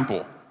in the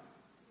temple.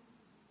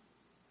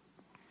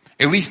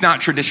 At least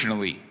not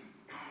traditionally.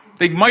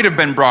 They might have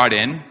been brought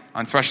in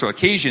on special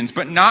occasions,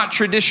 but not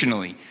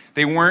traditionally.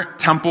 They weren't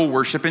temple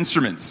worship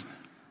instruments.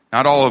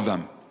 Not all of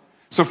them.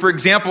 So for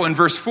example, in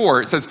verse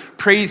 4, it says,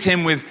 praise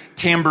him with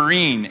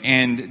tambourine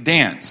and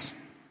dance.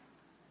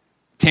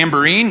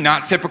 Tambourine,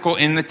 not typical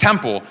in the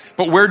temple.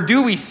 But where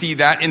do we see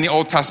that in the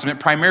Old Testament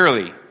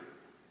primarily?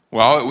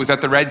 Well, it was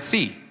at the Red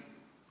Sea,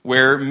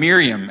 where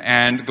Miriam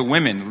and the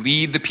women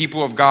lead the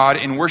people of God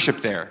in worship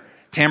there.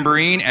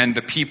 Tambourine and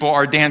the people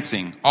are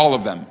dancing, all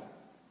of them.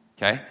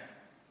 Okay?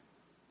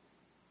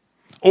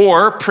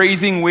 Or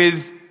praising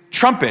with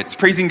trumpets,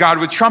 praising God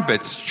with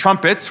trumpets.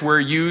 Trumpets were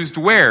used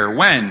where?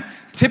 When?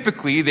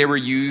 Typically, they were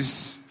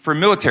used for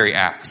military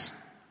acts.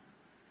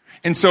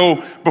 And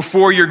so,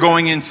 before you're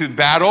going into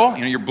battle,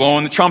 you're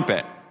blowing the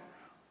trumpet.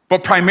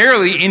 But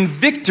primarily, in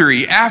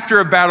victory, after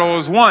a battle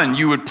is won,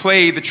 you would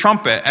play the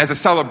trumpet as a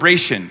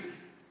celebration,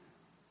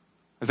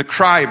 as a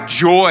cry of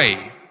joy.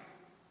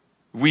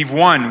 We've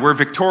won, we're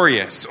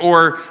victorious.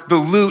 Or the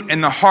lute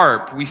and the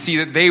harp, we see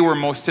that they were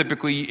most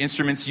typically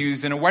instruments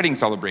used in a wedding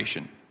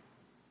celebration.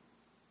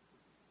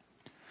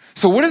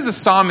 So what is the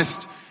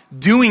psalmist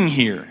doing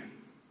here?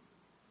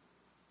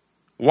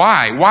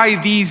 Why?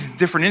 Why these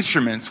different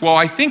instruments? Well,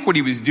 I think what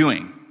he was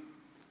doing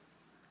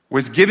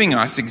was giving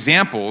us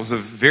examples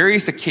of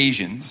various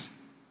occasions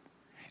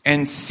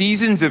and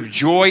seasons of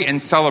joy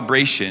and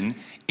celebration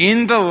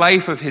in the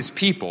life of his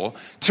people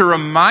to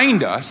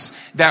remind us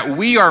that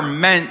we are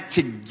meant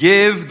to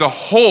give the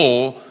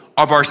whole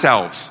of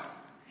ourselves.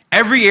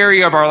 Every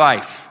area of our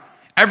life,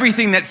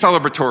 everything that's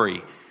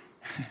celebratory,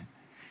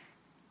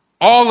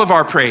 all of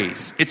our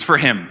praise, it's for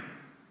him.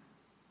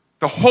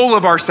 The whole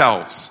of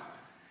ourselves.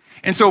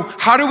 And so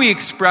how do we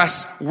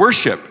express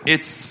worship?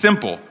 It's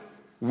simple,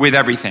 with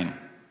everything.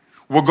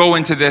 We'll go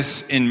into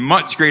this in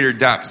much greater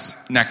depths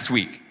next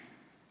week.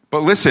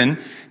 But listen,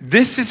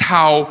 this is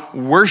how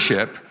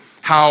worship,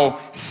 how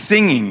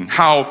singing,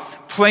 how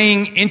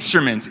playing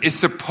instruments is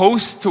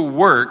supposed to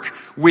work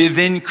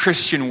within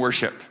Christian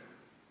worship.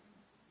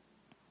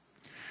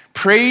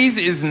 Praise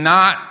is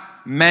not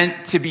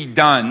meant to be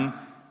done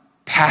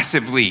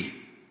passively.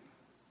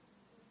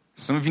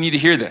 Some of you need to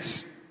hear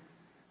this.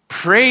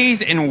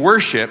 Praise and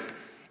worship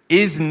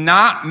is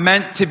not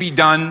meant to be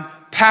done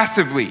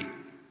passively.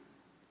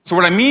 So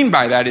what I mean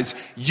by that is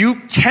you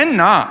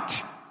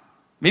cannot,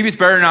 maybe it's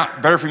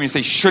better for me to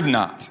say should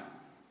not.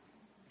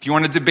 If you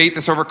want to debate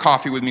this over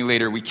coffee with me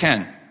later, we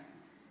can.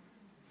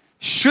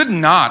 Should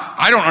not,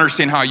 I don't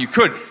understand how you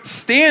could,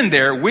 stand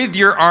there with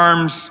your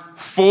arms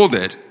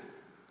folded,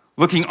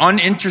 looking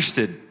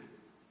uninterested,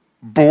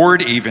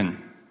 bored even,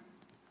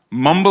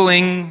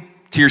 mumbling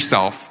to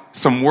yourself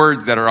some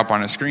words that are up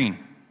on a screen.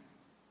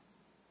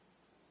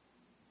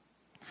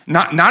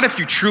 Not if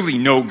you truly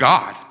know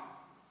God.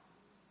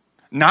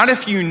 Not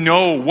if you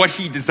know what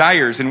he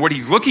desires and what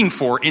he's looking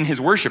for in his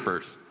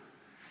worshipers.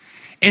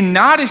 And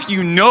not if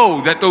you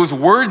know that those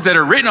words that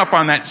are written up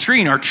on that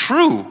screen are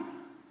true.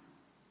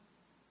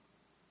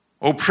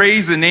 Oh,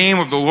 praise the name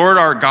of the Lord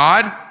our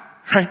God.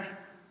 Right?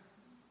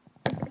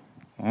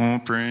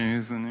 Oh,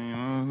 praise the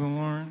name of the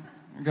Lord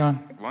our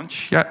God.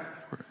 Lunch yet?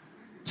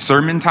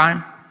 Sermon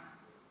time?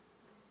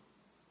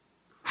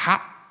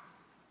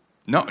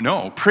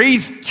 No.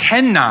 Praise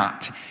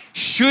cannot,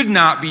 should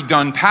not be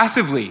done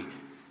passively,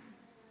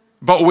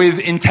 but with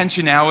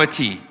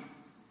intentionality,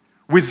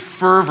 with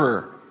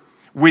fervor,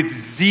 with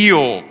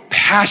zeal,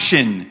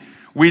 passion,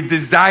 with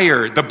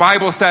desire. The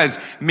Bible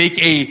says,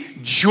 make a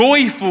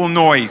joyful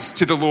noise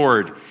to the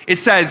Lord. It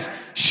says,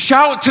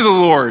 shout to the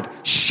Lord.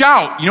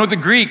 Shout. You know the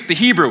Greek, the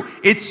Hebrew.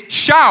 It's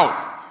shout.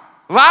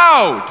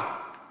 Loud.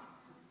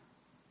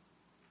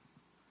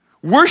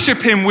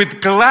 Worship him with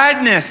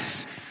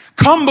gladness.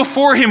 Come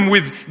before him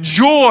with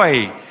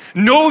joy.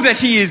 Know that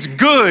he is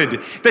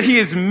good, that he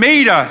has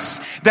made us,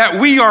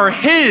 that we are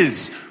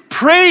his.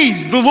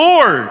 Praise the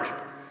Lord.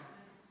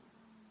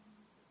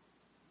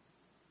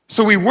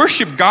 So we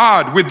worship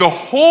God with the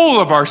whole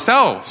of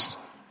ourselves.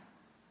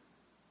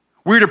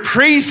 We're to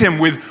praise him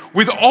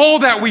with all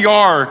that we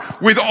are,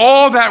 with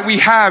all that we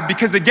have,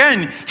 because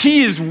again,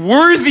 he is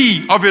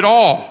worthy of it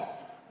all.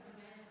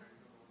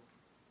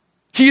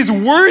 He is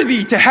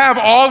worthy to have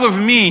all of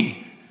me.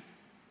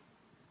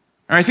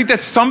 And I think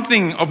that's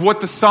something of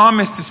what the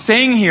psalmist is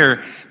saying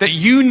here, that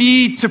you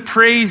need to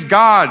praise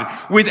God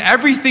with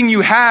everything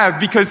you have,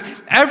 because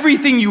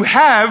everything you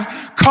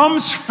have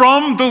comes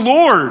from the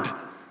Lord.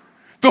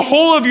 The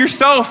whole of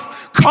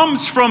yourself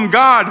comes from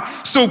God.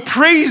 So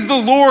praise the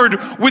Lord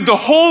with the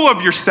whole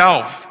of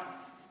yourself.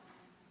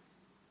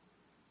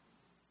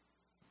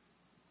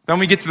 Then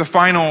we get to the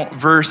final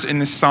verse in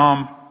this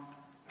psalm,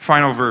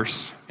 final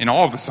verse in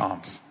all of the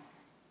Psalms.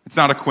 It's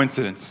not a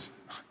coincidence.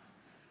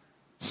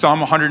 Psalm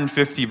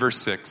 150, verse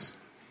 6.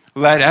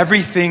 Let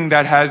everything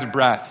that has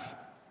breath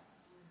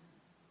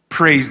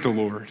praise the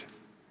Lord.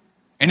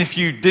 And if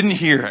you didn't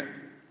hear it,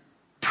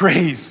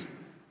 praise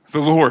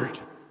the Lord.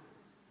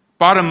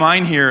 Bottom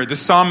line here, the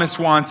psalmist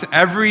wants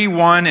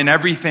everyone and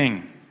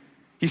everything.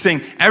 He's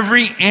saying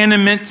every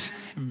animate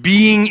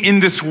being in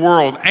this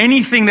world,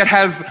 anything that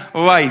has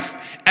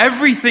life,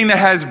 everything that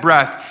has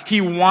breath,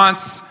 he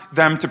wants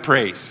them to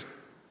praise.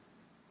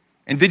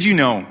 And did you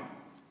know,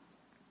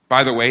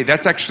 by the way,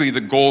 that's actually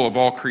the goal of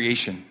all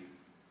creation.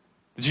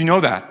 Did you know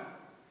that?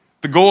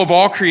 The goal of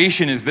all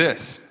creation is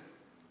this,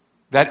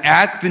 that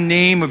at the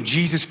name of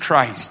Jesus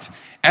Christ,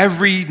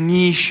 every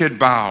knee should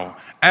bow,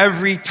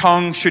 every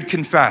tongue should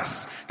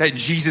confess that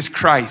Jesus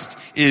Christ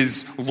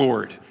is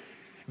Lord.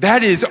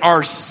 That is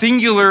our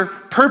singular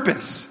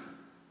purpose.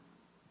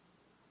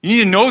 You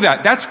need to know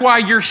that. That's why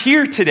you're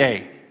here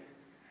today.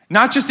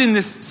 Not just in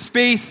this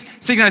space,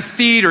 sitting on a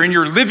seat or in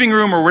your living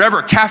room or whatever,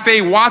 a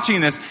cafe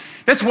watching this.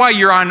 That's why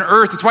you're on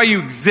earth. That's why you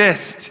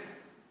exist.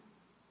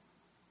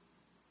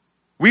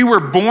 We were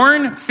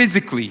born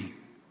physically,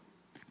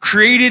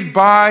 created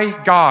by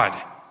God.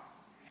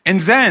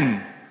 And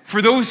then,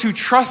 for those who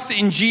trust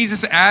in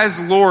Jesus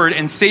as Lord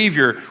and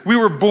Savior, we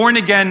were born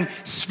again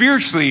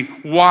spiritually.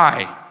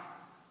 Why?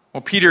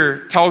 Well,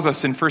 Peter tells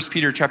us in 1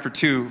 Peter chapter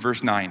 2,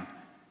 verse 9.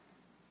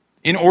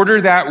 In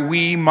order that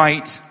we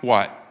might,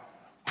 what?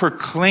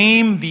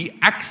 Proclaim the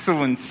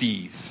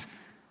excellencies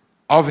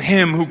of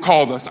him who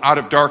called us out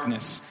of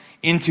darkness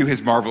into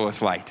his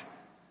marvelous light.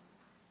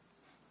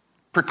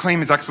 Proclaim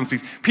his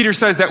excellencies. Peter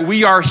says that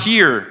we are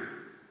here,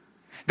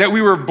 that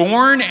we were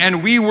born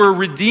and we were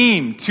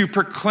redeemed to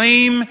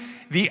proclaim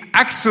the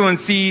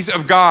excellencies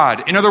of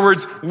God. In other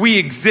words, we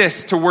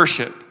exist to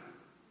worship.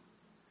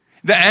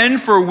 The end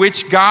for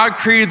which God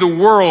created the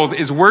world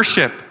is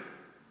worship.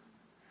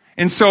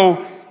 And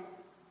so,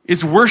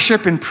 is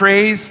worship and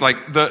praise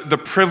like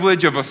the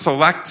privilege of a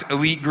select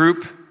elite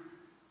group?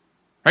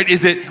 Right?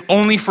 Is it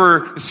only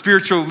for the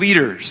spiritual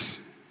leaders?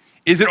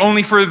 Is it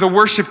only for the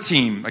worship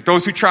team? Like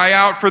those who try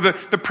out for the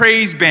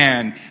praise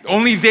band?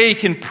 Only they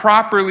can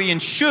properly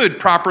and should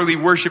properly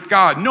worship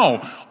God?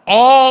 No.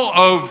 All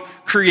of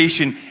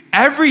creation,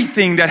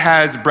 everything that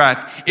has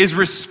breath, is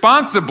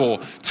responsible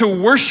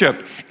to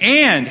worship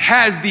and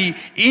has the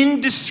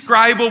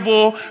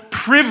indescribable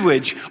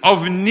privilege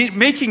of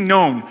making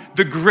known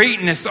the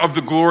greatness of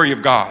the glory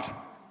of God.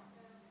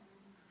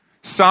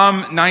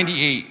 Psalm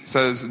 98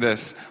 says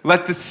this,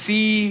 let the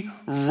sea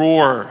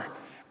roar,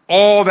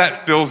 all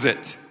that fills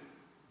it,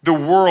 the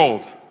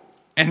world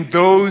and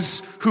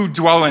those who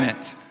dwell in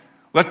it.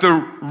 Let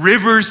the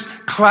rivers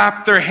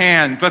clap their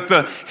hands. Let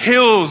the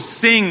hills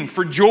sing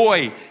for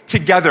joy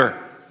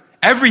together.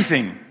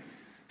 Everything.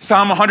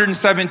 Psalm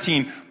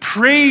 117,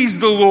 praise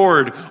the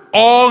Lord,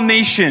 all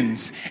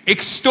nations.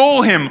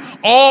 Extol him,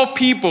 all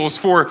peoples,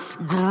 for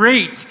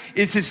great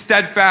is his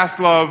steadfast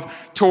love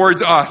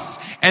towards us,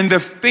 and the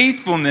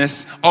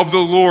faithfulness of the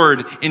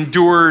Lord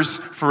endures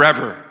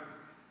forever.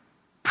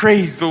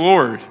 Praise the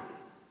Lord.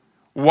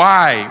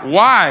 Why?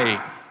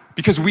 Why?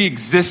 Because we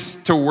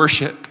exist to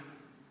worship.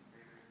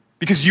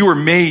 Because you were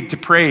made to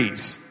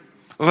praise.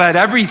 Let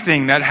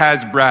everything that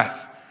has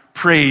breath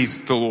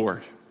praise the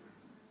Lord.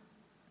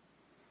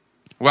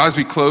 Well, as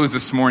we close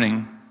this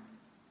morning,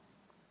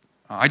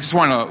 I just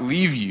want to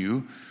leave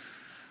you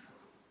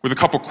with a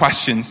couple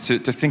questions to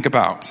think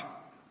about.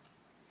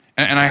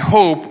 And I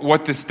hope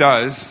what this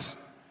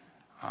does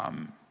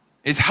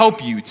is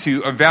help you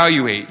to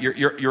evaluate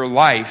your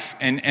life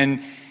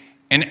and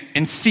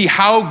see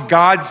how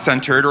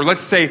God-centered, or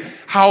let's say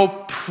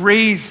how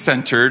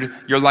praise-centered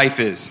your life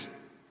is.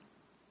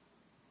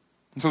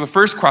 And so the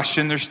first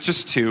question, there's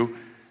just two.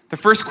 The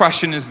first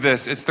question is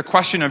this. It's the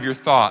question of your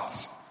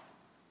thoughts.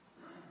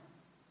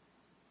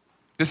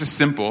 This is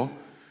simple.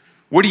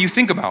 What do you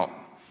think about?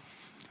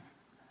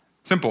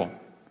 Simple.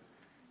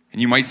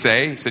 And you might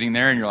say, sitting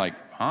there, and you're like,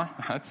 huh,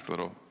 that's a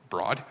little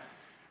broad.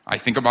 I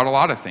think about a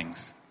lot of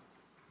things.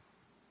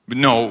 But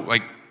no,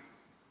 like,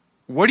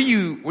 what do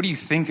you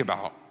think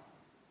about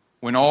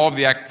when all of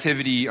the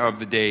activity of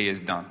the day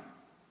is done?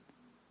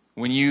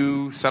 when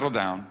you settle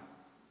down,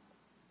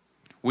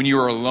 when you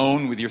are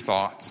alone with your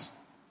thoughts?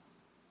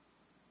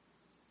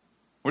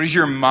 What is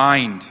your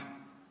mind?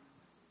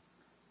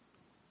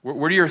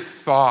 Where do your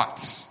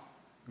thoughts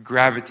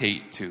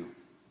gravitate to?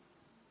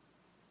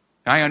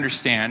 I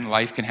understand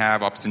life can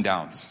have ups and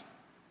downs.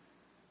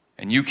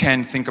 And you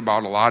can think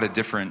about a lot of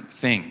different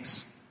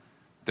things.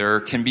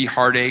 There can be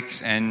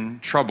heartaches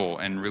and trouble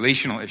and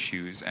relational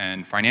issues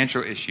and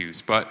financial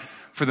issues. But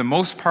for the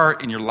most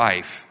part in your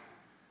life,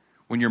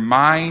 when your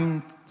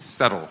mind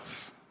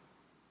settles,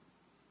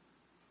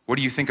 what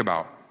do you think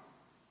about?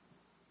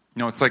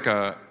 It's like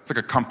a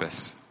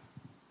compass.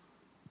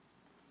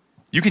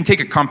 You can take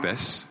a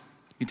compass,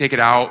 you take it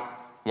out,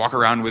 walk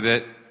around with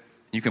it,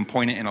 you can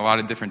point it in a lot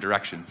of different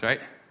directions, right?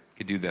 You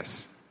could do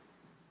this.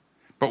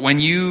 But when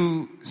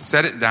you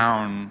set it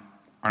down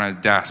on a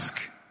desk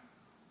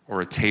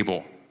or a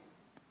table,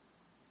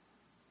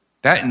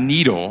 that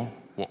needle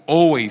will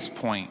always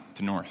point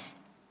to north.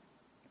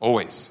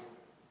 Always.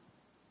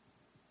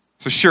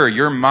 So sure,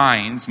 your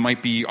minds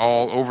might be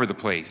all over the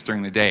place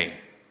during the day.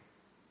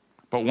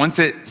 But once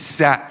it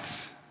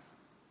sits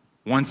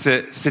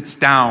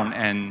down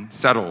and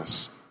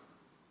settles,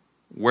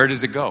 where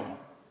does it go?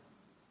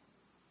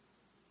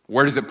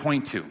 Where does it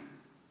point to?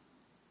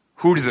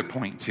 Who does it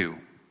point to?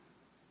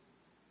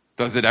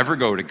 Does it ever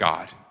go to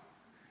God?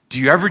 Do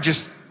you ever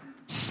just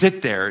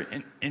sit there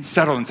and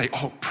settle and say,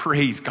 oh,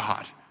 praise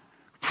God.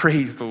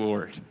 Praise the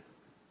Lord.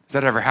 Does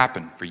that ever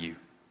happen for you?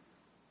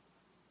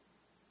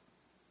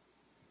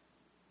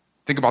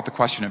 Think about the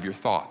question of your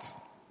thoughts.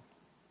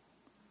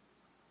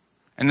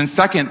 And then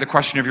second, the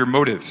question of your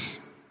motives.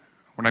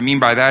 What I mean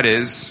by that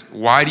is,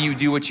 why do you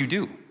do what you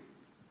do?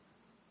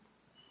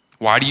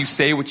 Why do you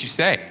say what you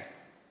say?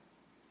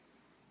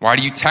 Why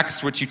do you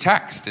text what you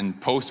text and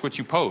post what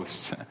you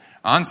post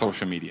on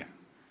social media?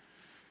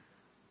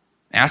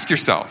 Ask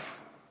yourself,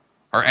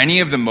 are any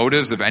of the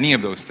motives of any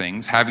of those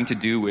things having to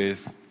do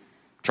with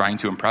trying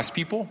to impress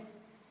people?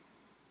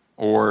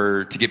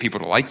 Or to get people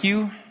to like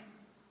you?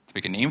 To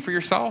make a name for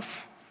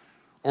yourself?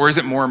 Or is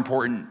it more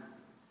important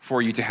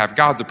for you to have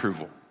God's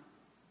approval?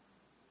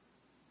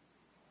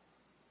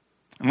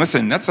 And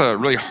listen, that's a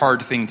really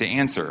hard thing to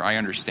answer, I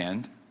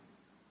understand.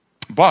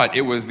 But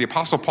it was the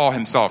Apostle Paul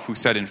himself who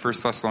said in 1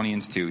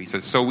 Thessalonians 2, he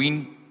says, so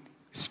we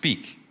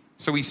speak,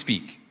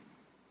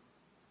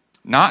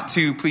 not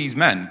to please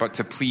men, but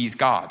to please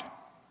God,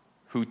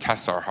 who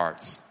tests our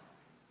hearts.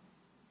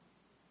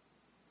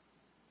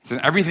 He says,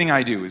 everything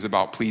I do is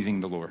about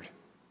pleasing the Lord.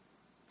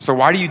 So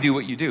why do you do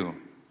what you do?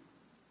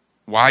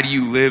 Why do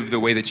you live the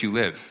way that you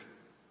live?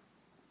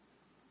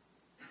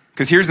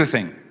 Because here's the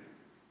thing.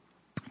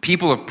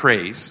 People of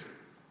praise,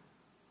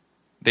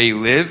 they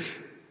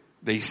live,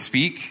 they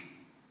speak,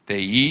 they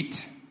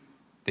eat,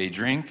 they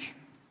drink,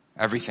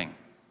 everything,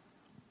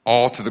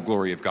 all to the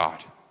glory of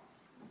God.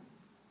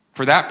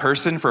 For that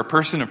person, for a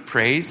person of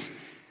praise,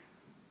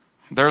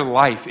 their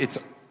life, it's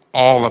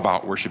all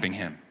about worshiping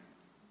Him.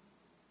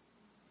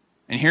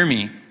 And hear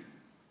me,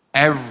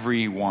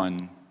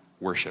 everyone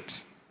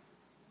worships.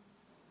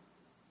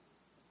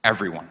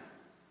 Everyone.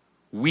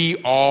 We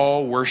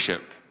all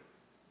worship.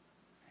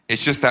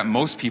 It's just that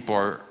most people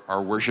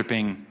are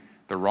worshiping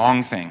the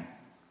wrong thing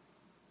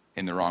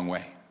in the wrong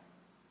way.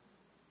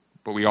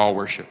 But we all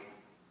worship.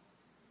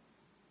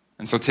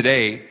 And so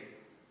today,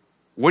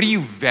 what do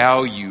you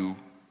value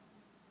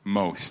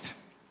most?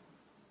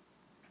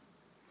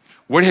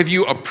 What have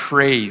you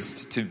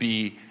appraised to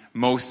be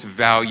most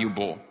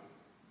valuable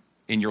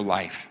in your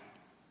life?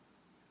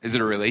 Is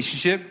it a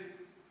relationship?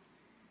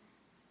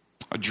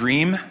 A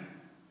dream?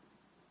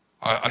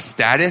 A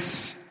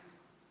status?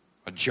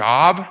 A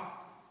job?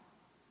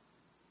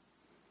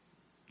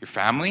 Your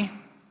family?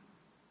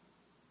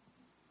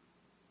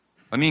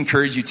 Let me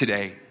encourage you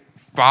today.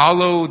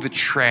 Follow the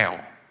trail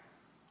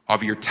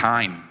of your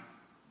time,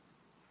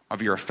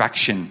 of your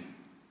affection,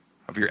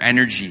 of your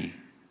energy,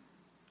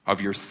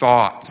 of your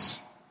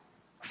thoughts.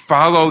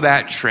 Follow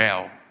that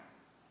trail.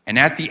 And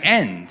at the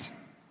end,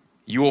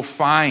 you will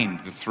find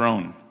the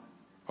throne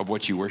of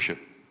what you worship.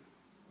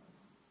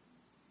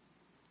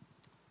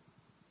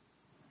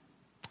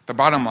 The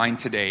bottom line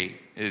today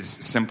is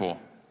simple.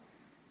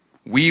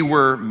 We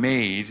were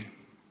made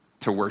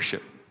to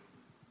worship.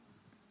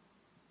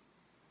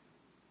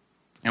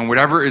 And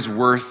whatever is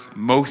worth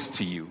most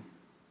to you,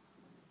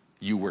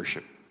 you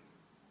worship.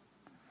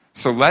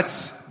 So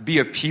let's be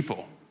a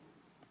people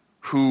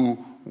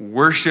who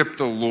worship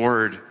the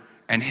Lord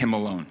and Him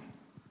alone.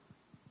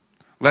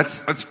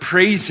 Let's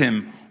praise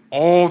Him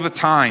all the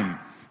time,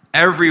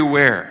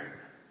 everywhere.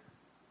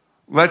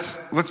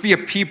 Let's be a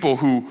people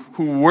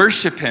who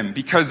worship Him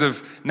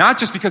not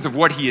just because of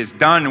what He has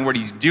done and what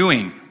He's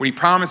doing, what He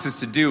promises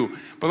to do,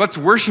 but let's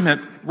worship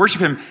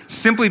Him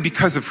simply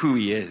because of who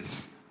He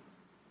is.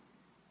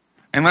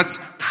 And let's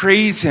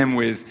praise Him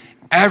with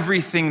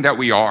everything that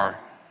we are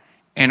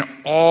and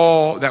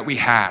all that we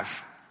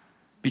have,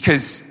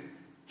 because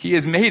He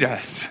has made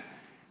us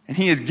and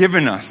He has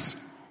given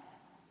us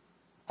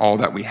all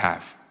that we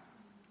have.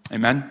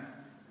 Amen?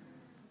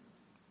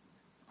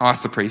 I'll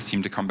ask the praise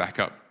team to come back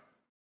up.